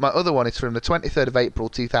related, but my other one is from the 23rd of April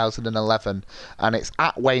 2011, and it's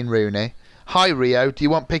at Wayne Rooney. "Hi Rio, do you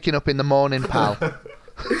want picking up in the morning, pal?"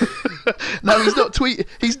 No, he's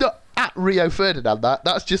not at Rio Ferdinand.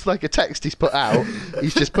 That's just like a text he's put out.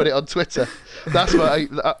 He's just put it on Twitter. That's what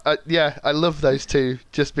I love those two,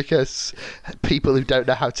 just because people who don't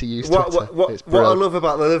know how to use Twitter. What I love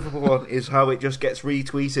about the Liverpool one is how it just gets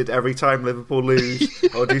retweeted every time Liverpool lose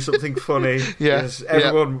or do something funny. Yeah,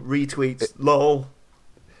 everyone retweets LOL.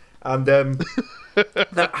 And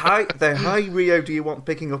the hi Rio, do you want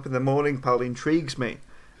picking up in the morning, pal, intrigues me.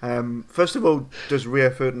 First of all, does Rio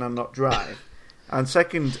Ferdinand not drive? And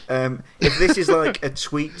second, if this is like a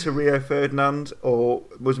tweet to Rio Ferdinand or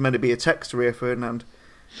was meant to be a text to Rio Ferdinand,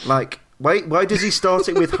 like why does he start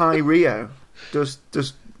it with "Hi Rio"? Does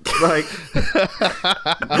like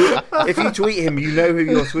if you tweet him, you know who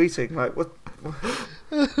you're tweeting. Like what?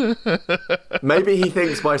 Maybe he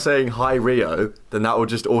thinks by saying "Hi Rio," then that will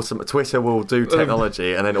just Twitter will do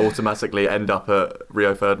technology and then automatically end up at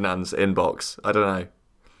Rio Ferdinand's inbox. I don't know.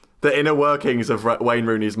 The inner workings of Wayne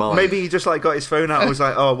Rooney's mind. Maybe he just like got his phone out and was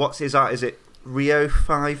like, "Oh, what's his art? Is it Rio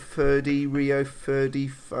 530? Rio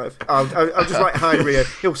 35? I'll just write hi Rio.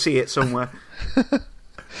 He'll see it somewhere."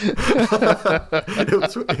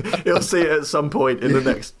 He'll see it at some point in the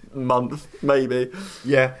next month, maybe.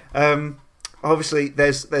 Yeah. Obviously,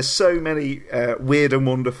 there's so many weird and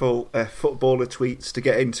wonderful footballer tweets to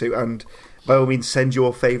get into, and by all means, send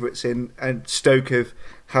your favourites in. And Stoke have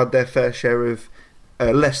had their fair share of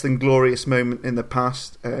less than glorious moment in the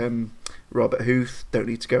past. Robert Huth, don't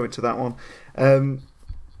need to go into that one.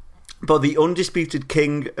 But the undisputed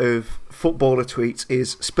king of footballer tweets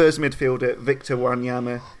is Spurs midfielder Victor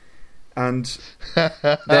Wanyama. And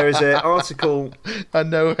there is an article. I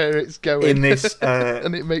know where it's going. In this,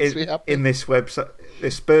 and it makes me happy. In this website,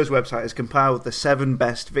 this Spurs website has compiled the 7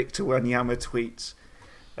 best Victor Wanyama tweets.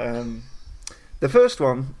 The first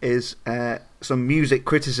one is some music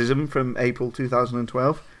criticism from April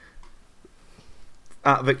 2012.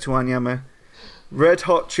 At Victor Wanyama, Red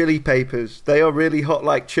Hot Chili Peppers. They are really hot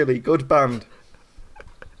like chili. Good band.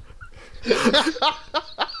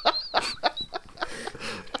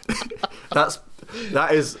 That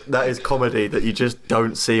is comedy that you just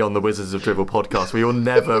don't see on the Wizards of Dribble podcast. We will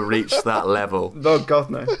never reach that level. Oh God,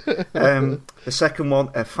 no. The second one,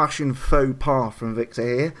 a fashion faux pas from Victor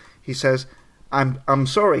here. He says, I'm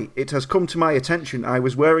sorry, it has come to my attention. I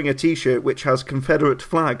was wearing a t-shirt which has Confederate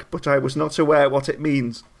flag, but I was not aware what it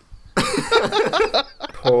means.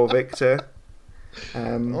 Poor Victor.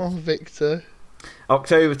 Victor.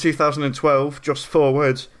 October 2012, just 4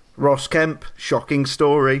 words. Ross Kemp, shocking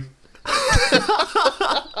story.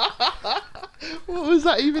 What was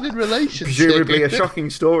that even in relation to? Presumably a shocking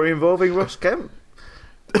story involving Ross Kemp.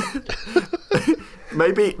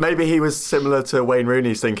 Maybe he was similar to Wayne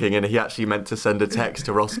Rooney's thinking, and he actually meant to send a text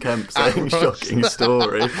to Ross Kemp saying shocking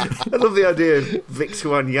story. I love the idea of Victor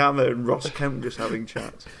Wanyama and Ross Kemp just having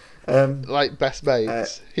chats. Like best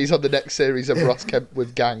mates. He's on the next series of Ross Kemp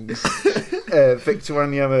with gangs. Victor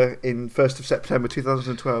Wanyama in 1st of September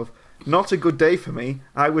 2012. Not a good day for me.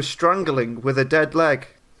 I was strangling with a dead leg.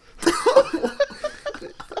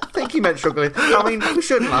 I think he meant struggling. I mean, we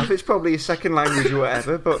shouldn't laugh. It's probably his second language or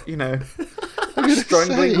whatever, but, you know,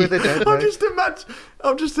 strangling with a dead leg.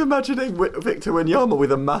 I'm just imagining Victor Wanyama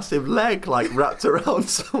with a massive leg, like, wrapped around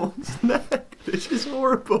someone's neck. This is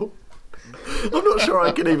horrible. I'm not sure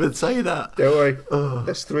I can even say that. Don't worry.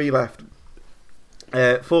 There's 3 left.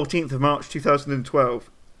 14th of March 2012.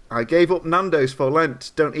 I gave up Nando's for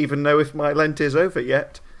Lent. Don't even know if my Lent is over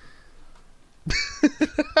yet.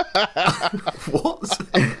 What?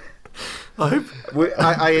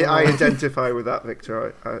 I identify with that,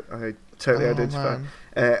 Victor. I totally identify.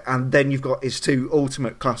 And then you've got his 2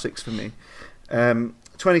 ultimate classics for me.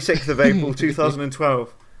 26th of April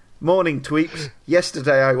 2012. Morning tweets.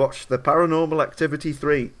 Yesterday I watched The Paranormal Activity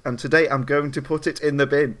 3, and today I'm going to put it in the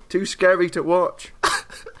bin. Too scary to watch.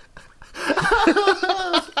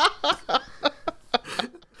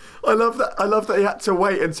 I love that he had to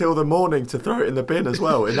wait until the morning to throw it in the bin as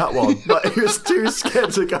well. In that one, like, he was too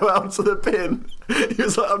scared to go out to the bin. He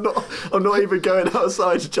was like, "I'm not even going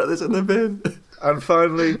outside to chuck this in the bin." And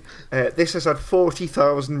finally, this has had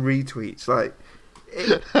 40,000 retweets. Like,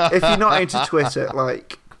 if you're not into Twitter,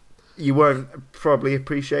 like, you won't probably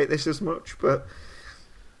appreciate this as much. But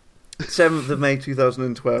 7th of May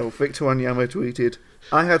 2012, Victor Wanyama tweeted,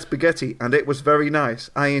 "I had spaghetti and it was very nice.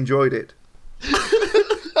 I enjoyed it."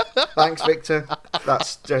 Thanks, Victor.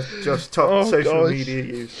 That's just top social media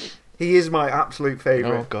use. He is my absolute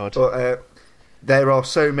favourite. Oh, God. But there are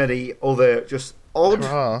so many other just odd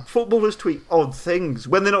footballers tweet odd things.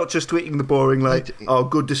 When they're not just tweeting the boring, like, "Oh,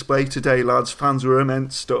 good display today, lads. Fans were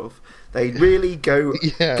immense" stuff. They really go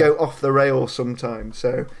off the rails sometimes.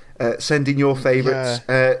 So send in your favourites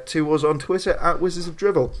to us on Twitter at Wizards of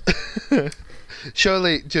Dribble.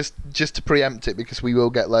 Surely, just to preempt it, because we will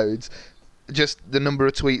get loads, just the number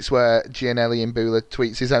of tweets where Gianelli Imbula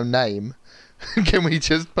tweets his own name. Can we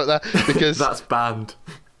just put that? Because that's banned.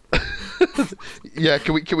 Yeah,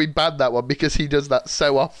 can we ban that one, because he does that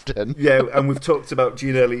so often? Yeah, and we've talked about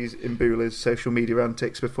Gianelli Imbula's social media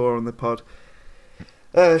antics before on the pod.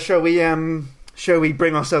 Shall we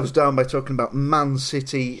bring ourselves down by talking about Man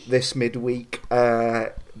City this midweek?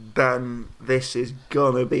 Dan, this is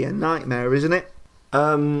gonna be a nightmare, isn't it?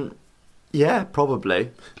 Yeah,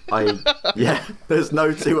 probably. There's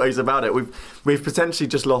no 2 ways about it. We've potentially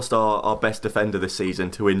just lost our best defender this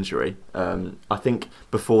season to injury. I think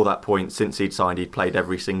before that point, since he'd signed, he'd played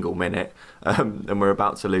every single minute, and we're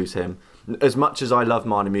about to lose him. As much as I love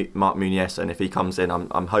Marc Munies, and if he comes in,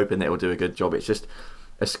 I'm hoping that he'll do a good job. It's just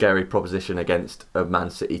a scary proposition against a Man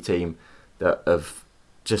City team that have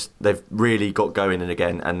they've really got going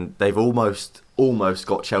again, and they've almost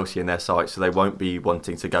got Chelsea in their sights, so they won't be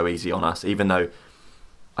wanting to go easy on us, even though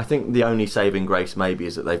I think the only saving grace maybe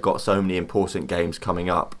is that they've got so many important games coming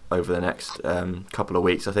up over the next couple of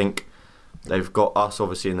weeks. I think they've got us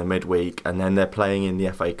obviously in the midweek, and then they're playing in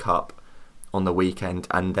the FA Cup on the weekend,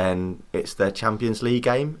 and then it's their Champions League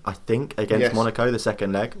game, I think, against Monaco, the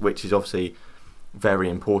second leg, which is obviously very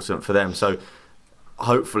important for them. So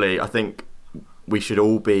hopefully, I think we should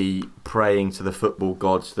all be praying to the football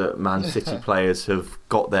gods that Man City players have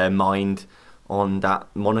got their mind on that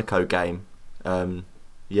Monaco game.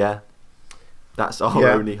 That's our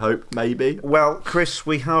only hope, maybe. Well, Chris,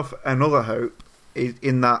 we have another hope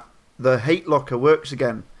in that the Hate Locker works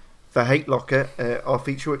again. The Hate Locker, our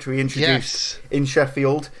feature which we introduced in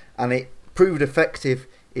Sheffield, and it proved effective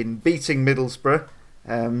in beating Middlesbrough.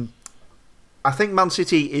 I think Man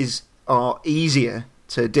City are easier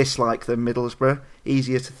to dislike than Middlesbrough,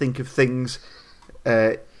 easier to think of things,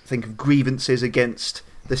 think of grievances against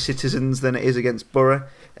the citizens than it is against Borough.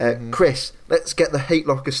 Chris, let's get the Hate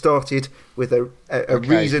Locker started with a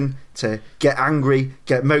reason to get angry,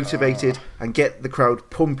 get motivated, and get the crowd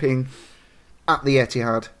pumping at the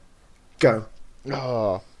Etihad. Go.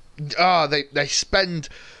 They spend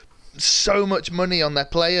so much money on their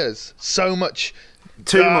players, so much,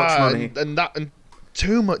 too much money, and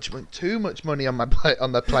too much money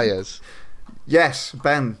on their players. Yes,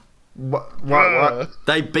 Ben. What?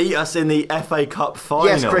 They beat us in the FA Cup final.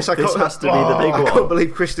 Yes, Chris, this has to be the big one. I can't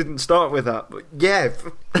believe Chris didn't start with that. But yeah.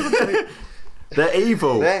 They're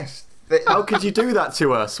evil. Yes. How could you do that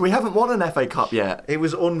to us? We haven't won an FA Cup yet. It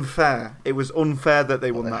was unfair. It was unfair that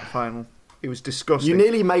they won that final. It was disgusting. You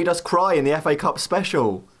nearly made us cry in the FA Cup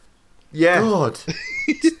special. Yeah. God.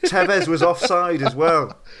 Tevez was offside as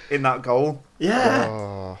well in that goal.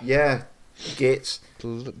 Yeah. Yeah. Gits.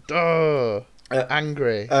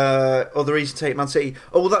 Angry. Other reason to take Man City.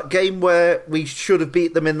 That game where we should have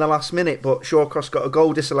beat them in the last minute, but Shawcross got a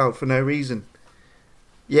goal disallowed for no reason.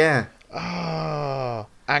 Yeah.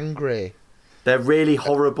 Angry. They're really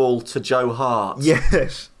horrible to Joe Hart.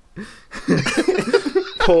 Yes.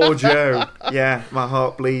 Poor Joe. Yeah, my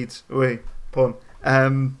heart bleeds. Wait, pun.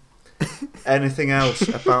 Anything else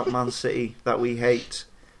about Man City that we hate?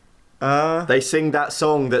 They sing that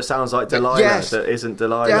song that sounds like Delilah, that isn't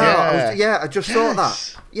Delilah. I just thought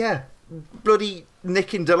that. Yeah, bloody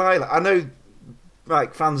nicking Delilah. I know,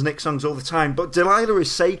 fans nick songs all the time, but Delilah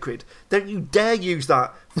is sacred. Don't you dare use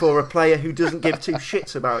that for a player who doesn't give two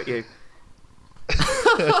shits about you.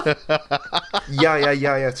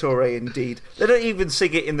 Yeah, Toure, indeed. They don't even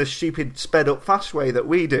sing it in the stupid sped up fast way that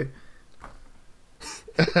we do.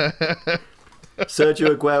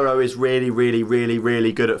 Sergio Aguero is really, really, really,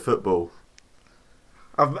 really good at football.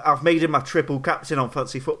 I've made him my triple captain on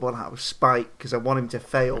Fancy Football out of spite because I want him to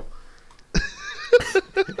fail.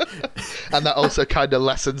 And that also kind of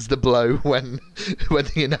lessens the blow when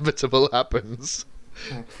the inevitable happens.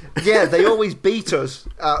 Yeah, they always beat us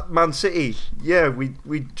at Man City. Yeah, we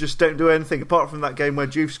just don't do anything apart from that game where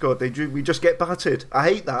Juve scored. We just get battered. I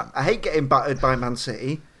hate that. I hate getting battered by Man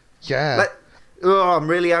City. Yeah. I'm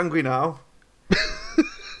really angry now.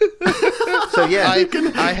 So yeah, you can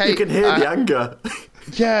hear the anger.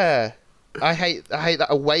 Yeah, I hate that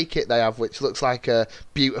away kit they have, which looks like a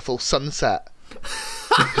beautiful sunset.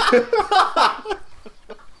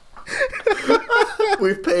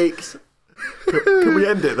 With peaks. Can we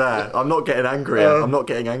end it there? I'm not getting angrier.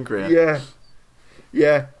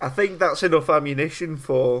 Yeah. I think that's enough ammunition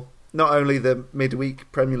for not only the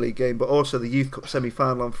midweek Premier League game, but also the Youth Cup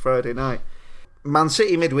semi-final on Friday night. Man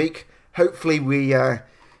City midweek. Hopefully we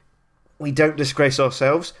don't disgrace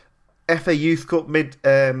ourselves. FA Youth Cup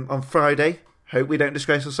on Friday. Hope we don't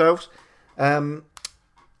disgrace ourselves.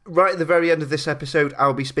 Right at the very end of this episode,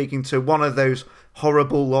 I'll be speaking to one of those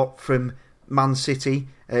horrible lot from Man City.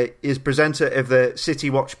 Is presenter of the City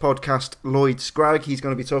Watch podcast, Lloyd Scragg. He's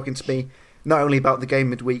going to be talking to me not only about the game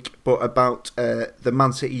midweek, but about the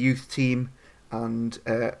Man City youth team and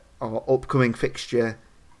our upcoming fixture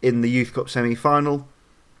in the Youth Cup semi-final.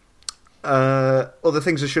 Other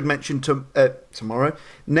things I should mention tomorrow.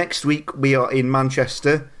 Next week we are in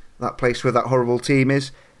Manchester, that place where that horrible team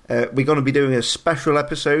is. We're going to be doing a special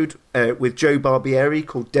episode with Joe Barbieri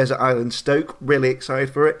called Desert Island Stoke. Really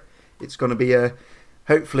excited for it. It's going to be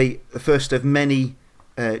hopefully the first of many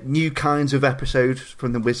new kinds of episodes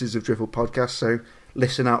from the Wizards of Drivel podcast, so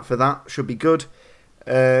listen out for that. Should be good.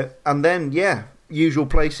 And then, usual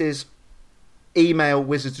places. Email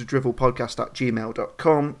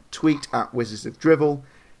wizardsofdrivelpodcast@gmail.com, tweet @wizardsofdrivel,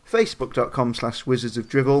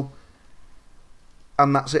 facebook.com/wizardsofdrivel.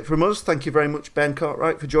 And that's it from us. Thank you very much, Ben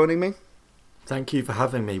Cartwright, for joining me. Thank you for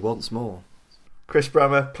having me once more. Chris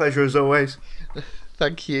Brammer, pleasure as always.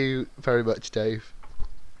 Thank you very much, Dave.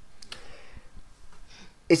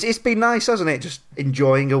 It's been nice, hasn't it? Just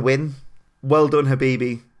enjoying a win. Well done,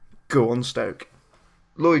 Habibi. Go on, Stoke.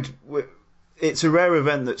 Lloyd, it's a rare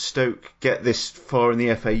event that Stoke get this far in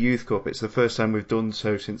the FA Youth Cup. It's the first time we've done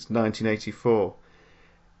so since 1984.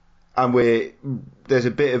 And there's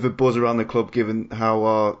a bit of a buzz around the club given how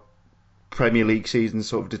our Premier League season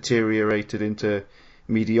sort of deteriorated into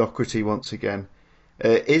mediocrity once again.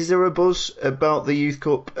 Is there a buzz about the Youth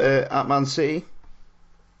Cup at Man City?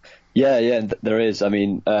 Yeah, there is. I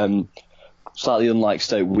mean, slightly unlike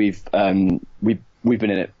Stoke, we've been in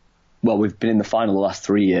it. Well, we've been in the final the last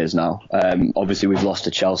 3 years now. Obviously, we've lost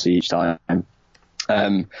to Chelsea each time. But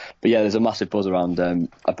yeah, there's a massive buzz around the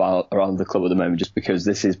club at the moment, just because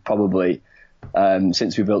this is probably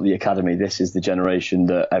since we built the academy, this is the generation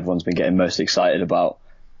that everyone's been getting most excited about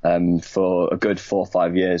for a good 4 or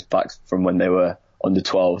 5 years, back from when they were under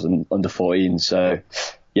 12s and under 14s. So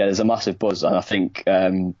yeah, there's a massive buzz, and I think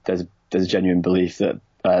there's a genuine belief that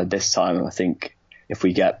this time, I think if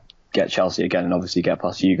we get Chelsea again and obviously get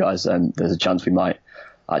past you guys, then there's a chance we might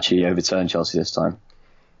actually overturn Chelsea this time.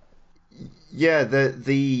 Yeah,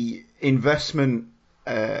 the investment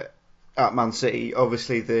at Man City,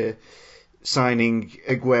 obviously the signing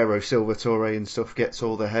Aguero, Silva, Torre and stuff gets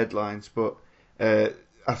all the headlines, but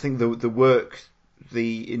I think the work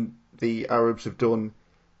the Arabs have done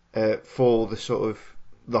for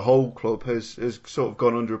the whole club has sort of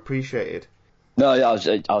gone underappreciated. No, yeah,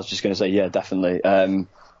 I was just going to say, yeah, definitely.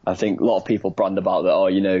 I think a lot of people brand about that. Oh,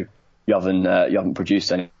 you haven't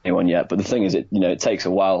produced anyone yet. But the thing is, it takes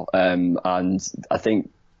a while. And I think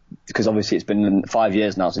because obviously it's been 5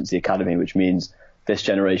 years now since the academy, which means this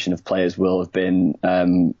generation of players will have been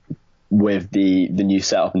with the new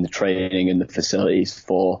setup and the training and the facilities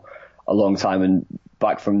for a long time, and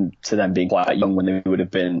back to them being quite young when they would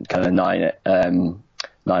have been kind of 9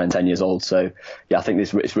 and 10 years old. So yeah, I think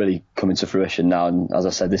it's really coming to fruition now, and as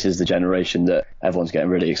I said, this is the generation that everyone's getting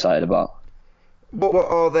really excited about. What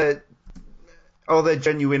are there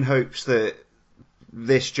genuine hopes that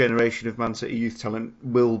this generation of Man City youth talent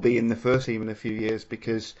will be in the first team in a few years?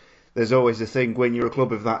 Because there's always a thing when you're a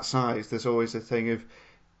club of that size, there's always a thing of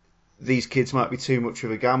these kids might be too much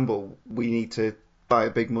of a gamble, we need to buy a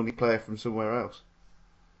big money player from somewhere else.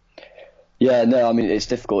 Yeah, no, I mean, it's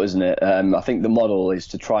difficult, isn't it? I think the model is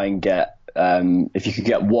to try and get, if you could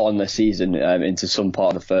get one a season into some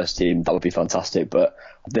part of the first team, that would be fantastic. But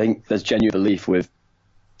I think there's genuine belief with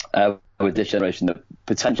this generation that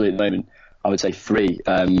potentially at the moment, I would say 3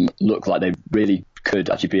 look like they really could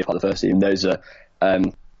actually be a part of the first team. Those are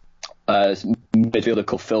midfielder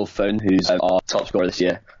called Phil Foden, who's our top scorer this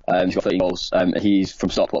year. He's got 13 goals. He's from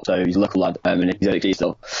Stockport, so he's a local lad, and he's 18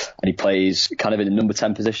 still. And he plays kind of in the number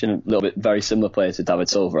 10 position, a little bit very similar player to David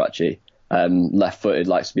Silva, actually. Left-footed,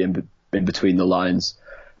 likes to be in between the lines.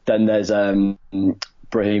 Then there's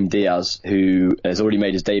Brahim Diaz, who has already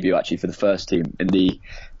made his debut actually for the first team in the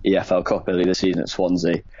EFL Cup earlier this season at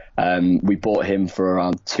Swansea. We bought him for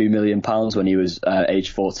around £2 million when he was age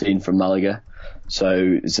 14 from Malaga.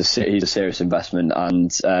 So he's a serious investment,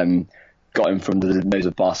 and got him from the nose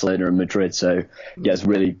of Barcelona and Madrid. So yeah, there's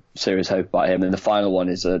really serious hope about him. And the final one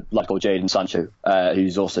is a lad called Jadon Sancho,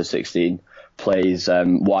 who's also 16, plays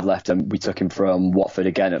wide left, and we took him from Watford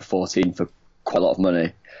again at 14 for quite a lot of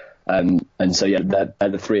money. And so yeah, they're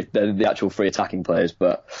the actual 3 attacking players,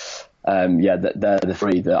 but they're the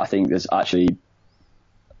 3 that I think there's actually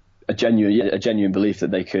a genuine belief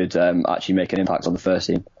that they could actually make an impact on the first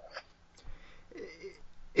team.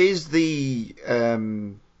 Is the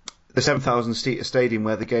 7,000 seat stadium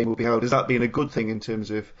where the game will be held, has that been a good thing in terms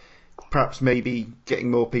of perhaps maybe getting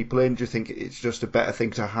more people in? Do you think it's just a better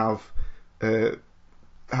thing to have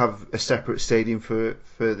a separate stadium for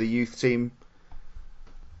the youth team?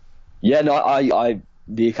 Yeah, no,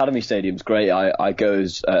 the academy stadium's great. I go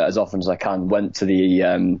as often as I can. Went to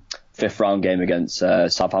the 5th round game against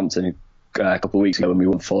Southampton a couple of weeks ago when we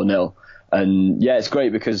won 4-0, and yeah, it's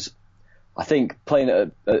great because I think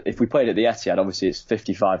if we played at the Etihad, obviously it's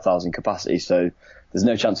 55,000 capacity, so there's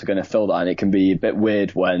no chance we're going to fill that, and it can be a bit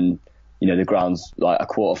weird when the ground's like a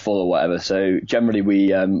quarter full or whatever. So generally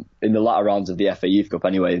we in the latter rounds of the FA Youth Cup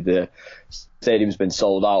anyway, the stadium's been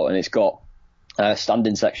sold out, and it's got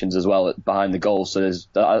standing sections as well behind the goals, so there's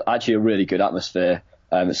actually a really good atmosphere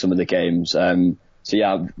at some of the games. So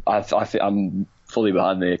yeah, I'm fully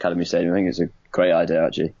behind the academy stadium. I think it's a great idea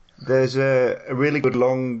actually. There's a really good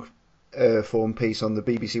long form piece on the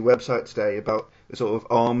BBC website today about a sort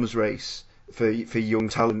of arms race for young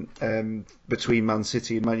talent between Man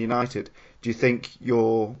City and Man United. Do you think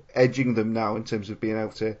you're edging them now in terms of being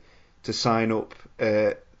able to sign up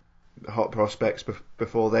hot prospects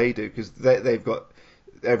before they do? Because they've got,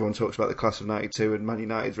 everyone talks about the class of '92 and Man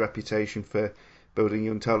United's reputation for building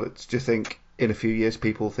young talents. Do you think in a few years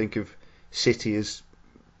people think of City as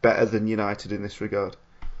better than United in this regard?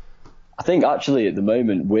 I think actually at the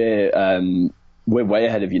moment we're way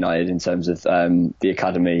ahead of United in terms of the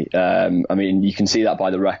academy. I mean, you can see that by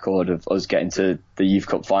the record of us getting to the Youth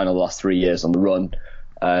Cup final the last 3 years on the run.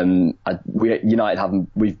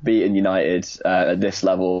 We've beaten United at this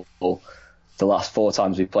level the last 4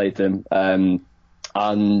 times we've played them, and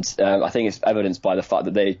I think it's evidenced by the fact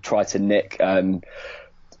that they try to nick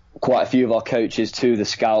quite a few of our coaches to the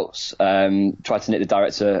scouts, try to nick the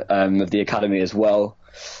director of the academy as well.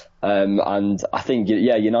 And I think,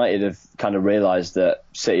 United have kind of realised that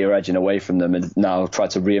City are edging away from them and now try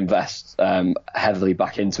to reinvest heavily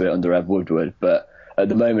back into it under Ed Woodward. But at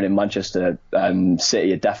the moment in Manchester,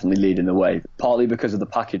 City are definitely leading the way, partly because of the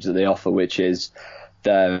package that they offer, which is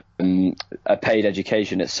a paid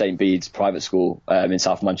education at St Bede's private school in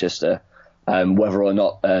South Manchester, whether or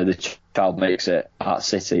not the child makes it at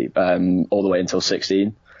City, all the way until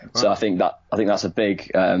 16. Wow. So I think that's a big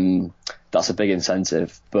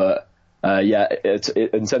incentive. But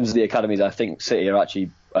in terms of the academies, I think City are actually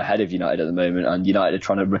ahead of United at the moment, and United are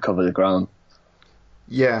trying to recover the ground.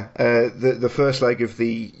 Yeah, the first leg of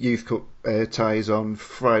the Youth Cup tie is on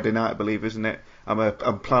Friday night, I believe, isn't it?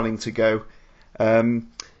 I'm planning to go.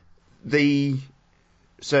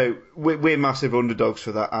 So we're massive underdogs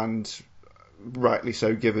for that, and rightly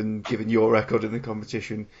so, given your record in the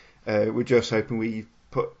competition. We're just hoping we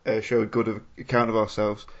show a good account of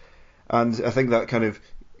ourselves, and I think that kind of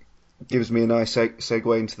gives me a nice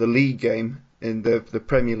segue into the league game, in the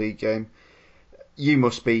Premier League game. You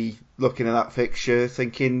must be looking at that fixture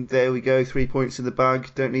thinking, there we go, 3 points in the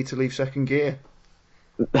bag, don't need to leave second gear.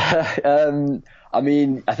 I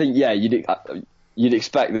mean, I think, you'd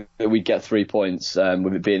expect that we'd get 3 points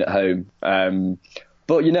with it being at home.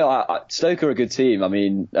 But, Stoke are a good team. I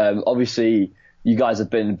mean, obviously, you guys have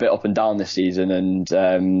been a bit up and down this season,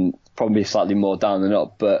 and probably slightly more down than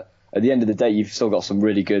up. But at the end of the day, you've still got some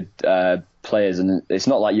really good players, and it's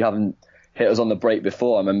not like you haven't hit us on the break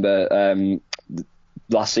before. I remember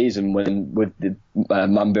last season with the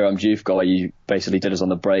Mambiram Diouf goal, where you basically did us on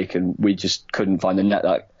the break, and we just couldn't find the net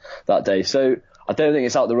that day. So I don't think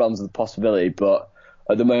it's out of the realms of the possibility, but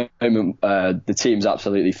at the moment the team's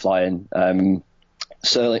absolutely flying.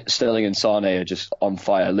 Sterling and Sane are just on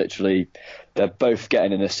fire. Literally, they're both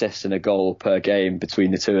getting an assist and a goal per game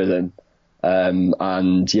between the two of them. I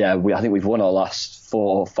think we've won our last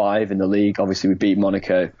 4 or 5 in the league. Obviously, we beat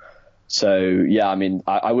Monaco. So, I mean,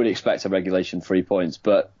 I would expect a regulation 3 points.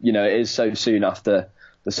 But, it is so soon after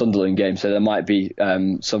the Sunderland game, so there might be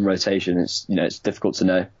some rotation. It's difficult to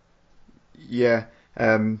know. Yeah.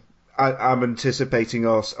 I'm anticipating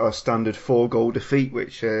our standard 4-goal defeat,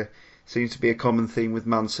 which seems to be a common theme with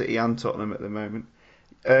Man City and Tottenham at the moment.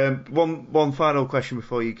 One final question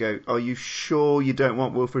before you go. Are you sure you don't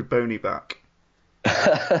want Wilfred Boney back?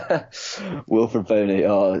 Wilfred Boney,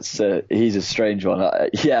 he's a strange one.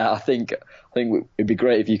 I think it'd be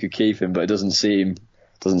great if you could keep him, but it doesn't seem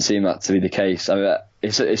that to be the case. I mean,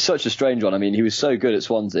 it's such a strange one. I mean, he was so good at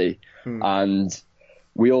Swansea, and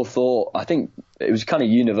we all thought, I think it was kind of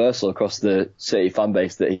universal across the City fan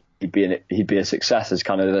base that he'd be a success as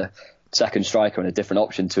kind of a second striker and a different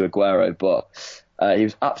option to Aguero, but he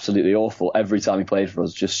was absolutely awful every time he played for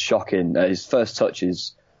us, just shocking. His first touch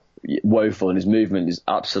is woeful, and his movement is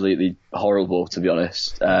absolutely horrible, to be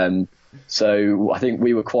honest. So I think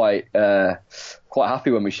we were quite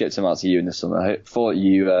happy when we shipped him out to you in the summer. I thought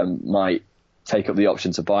you might take up the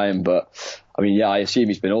option to buy him, but I mean, I assume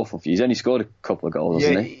he's been awful for you. He's only scored a couple of goals,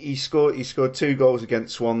 hasn't he? He scored 2 goals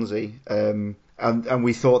against Swansea, and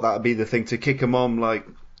we thought that would be the thing to kick him on, like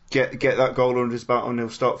get that goal under his belt and he'll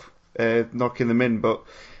stop knocking them in. But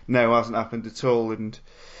no, it hasn't happened at all. And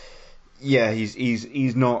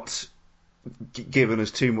he's not given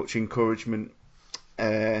us too much encouragement,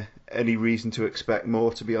 any reason to expect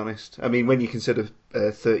more, to be honest. I mean, when you consider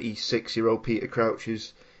 36-year-old Peter Crouch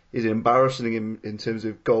is embarrassing in terms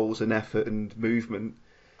of goals and effort and movement,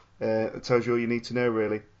 it tells you all you need to know,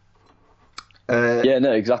 really.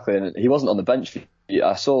 No, exactly. And he wasn't on the bench for you.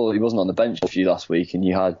 I saw he wasn't on the bench for you last week, and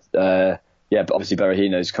you had but obviously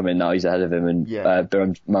Berahino's come in now, he's ahead of him, and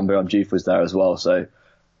Mambiram Diouf was there as well. So I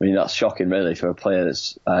mean, that's shocking, really, for a player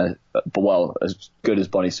that's as good as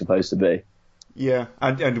Bonnie's supposed to be. Yeah,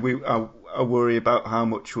 and I worry about how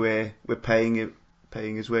much we're paying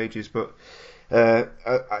his wages, but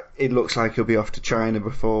it looks like he'll be off to China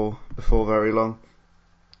before very long.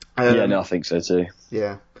 I think so too.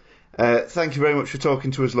 Yeah. Thank you very much for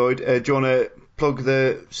talking to us, Lloyd. Do you want to plug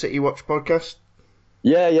the City Watch podcast?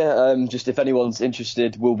 Yeah. Just if anyone's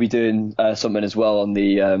interested, we'll be doing something as well on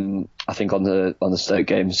the I think on the Stoke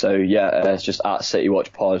game. So it's just at City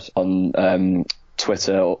Watch Pod on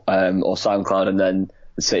Twitter or SoundCloud, and then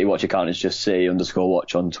the City Watch account is just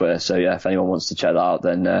City_Watch on Twitter. So if anyone wants to check that out,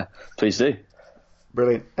 then please do.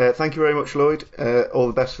 Brilliant. Thank you very much, Lloyd. All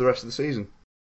the best for the rest of the season.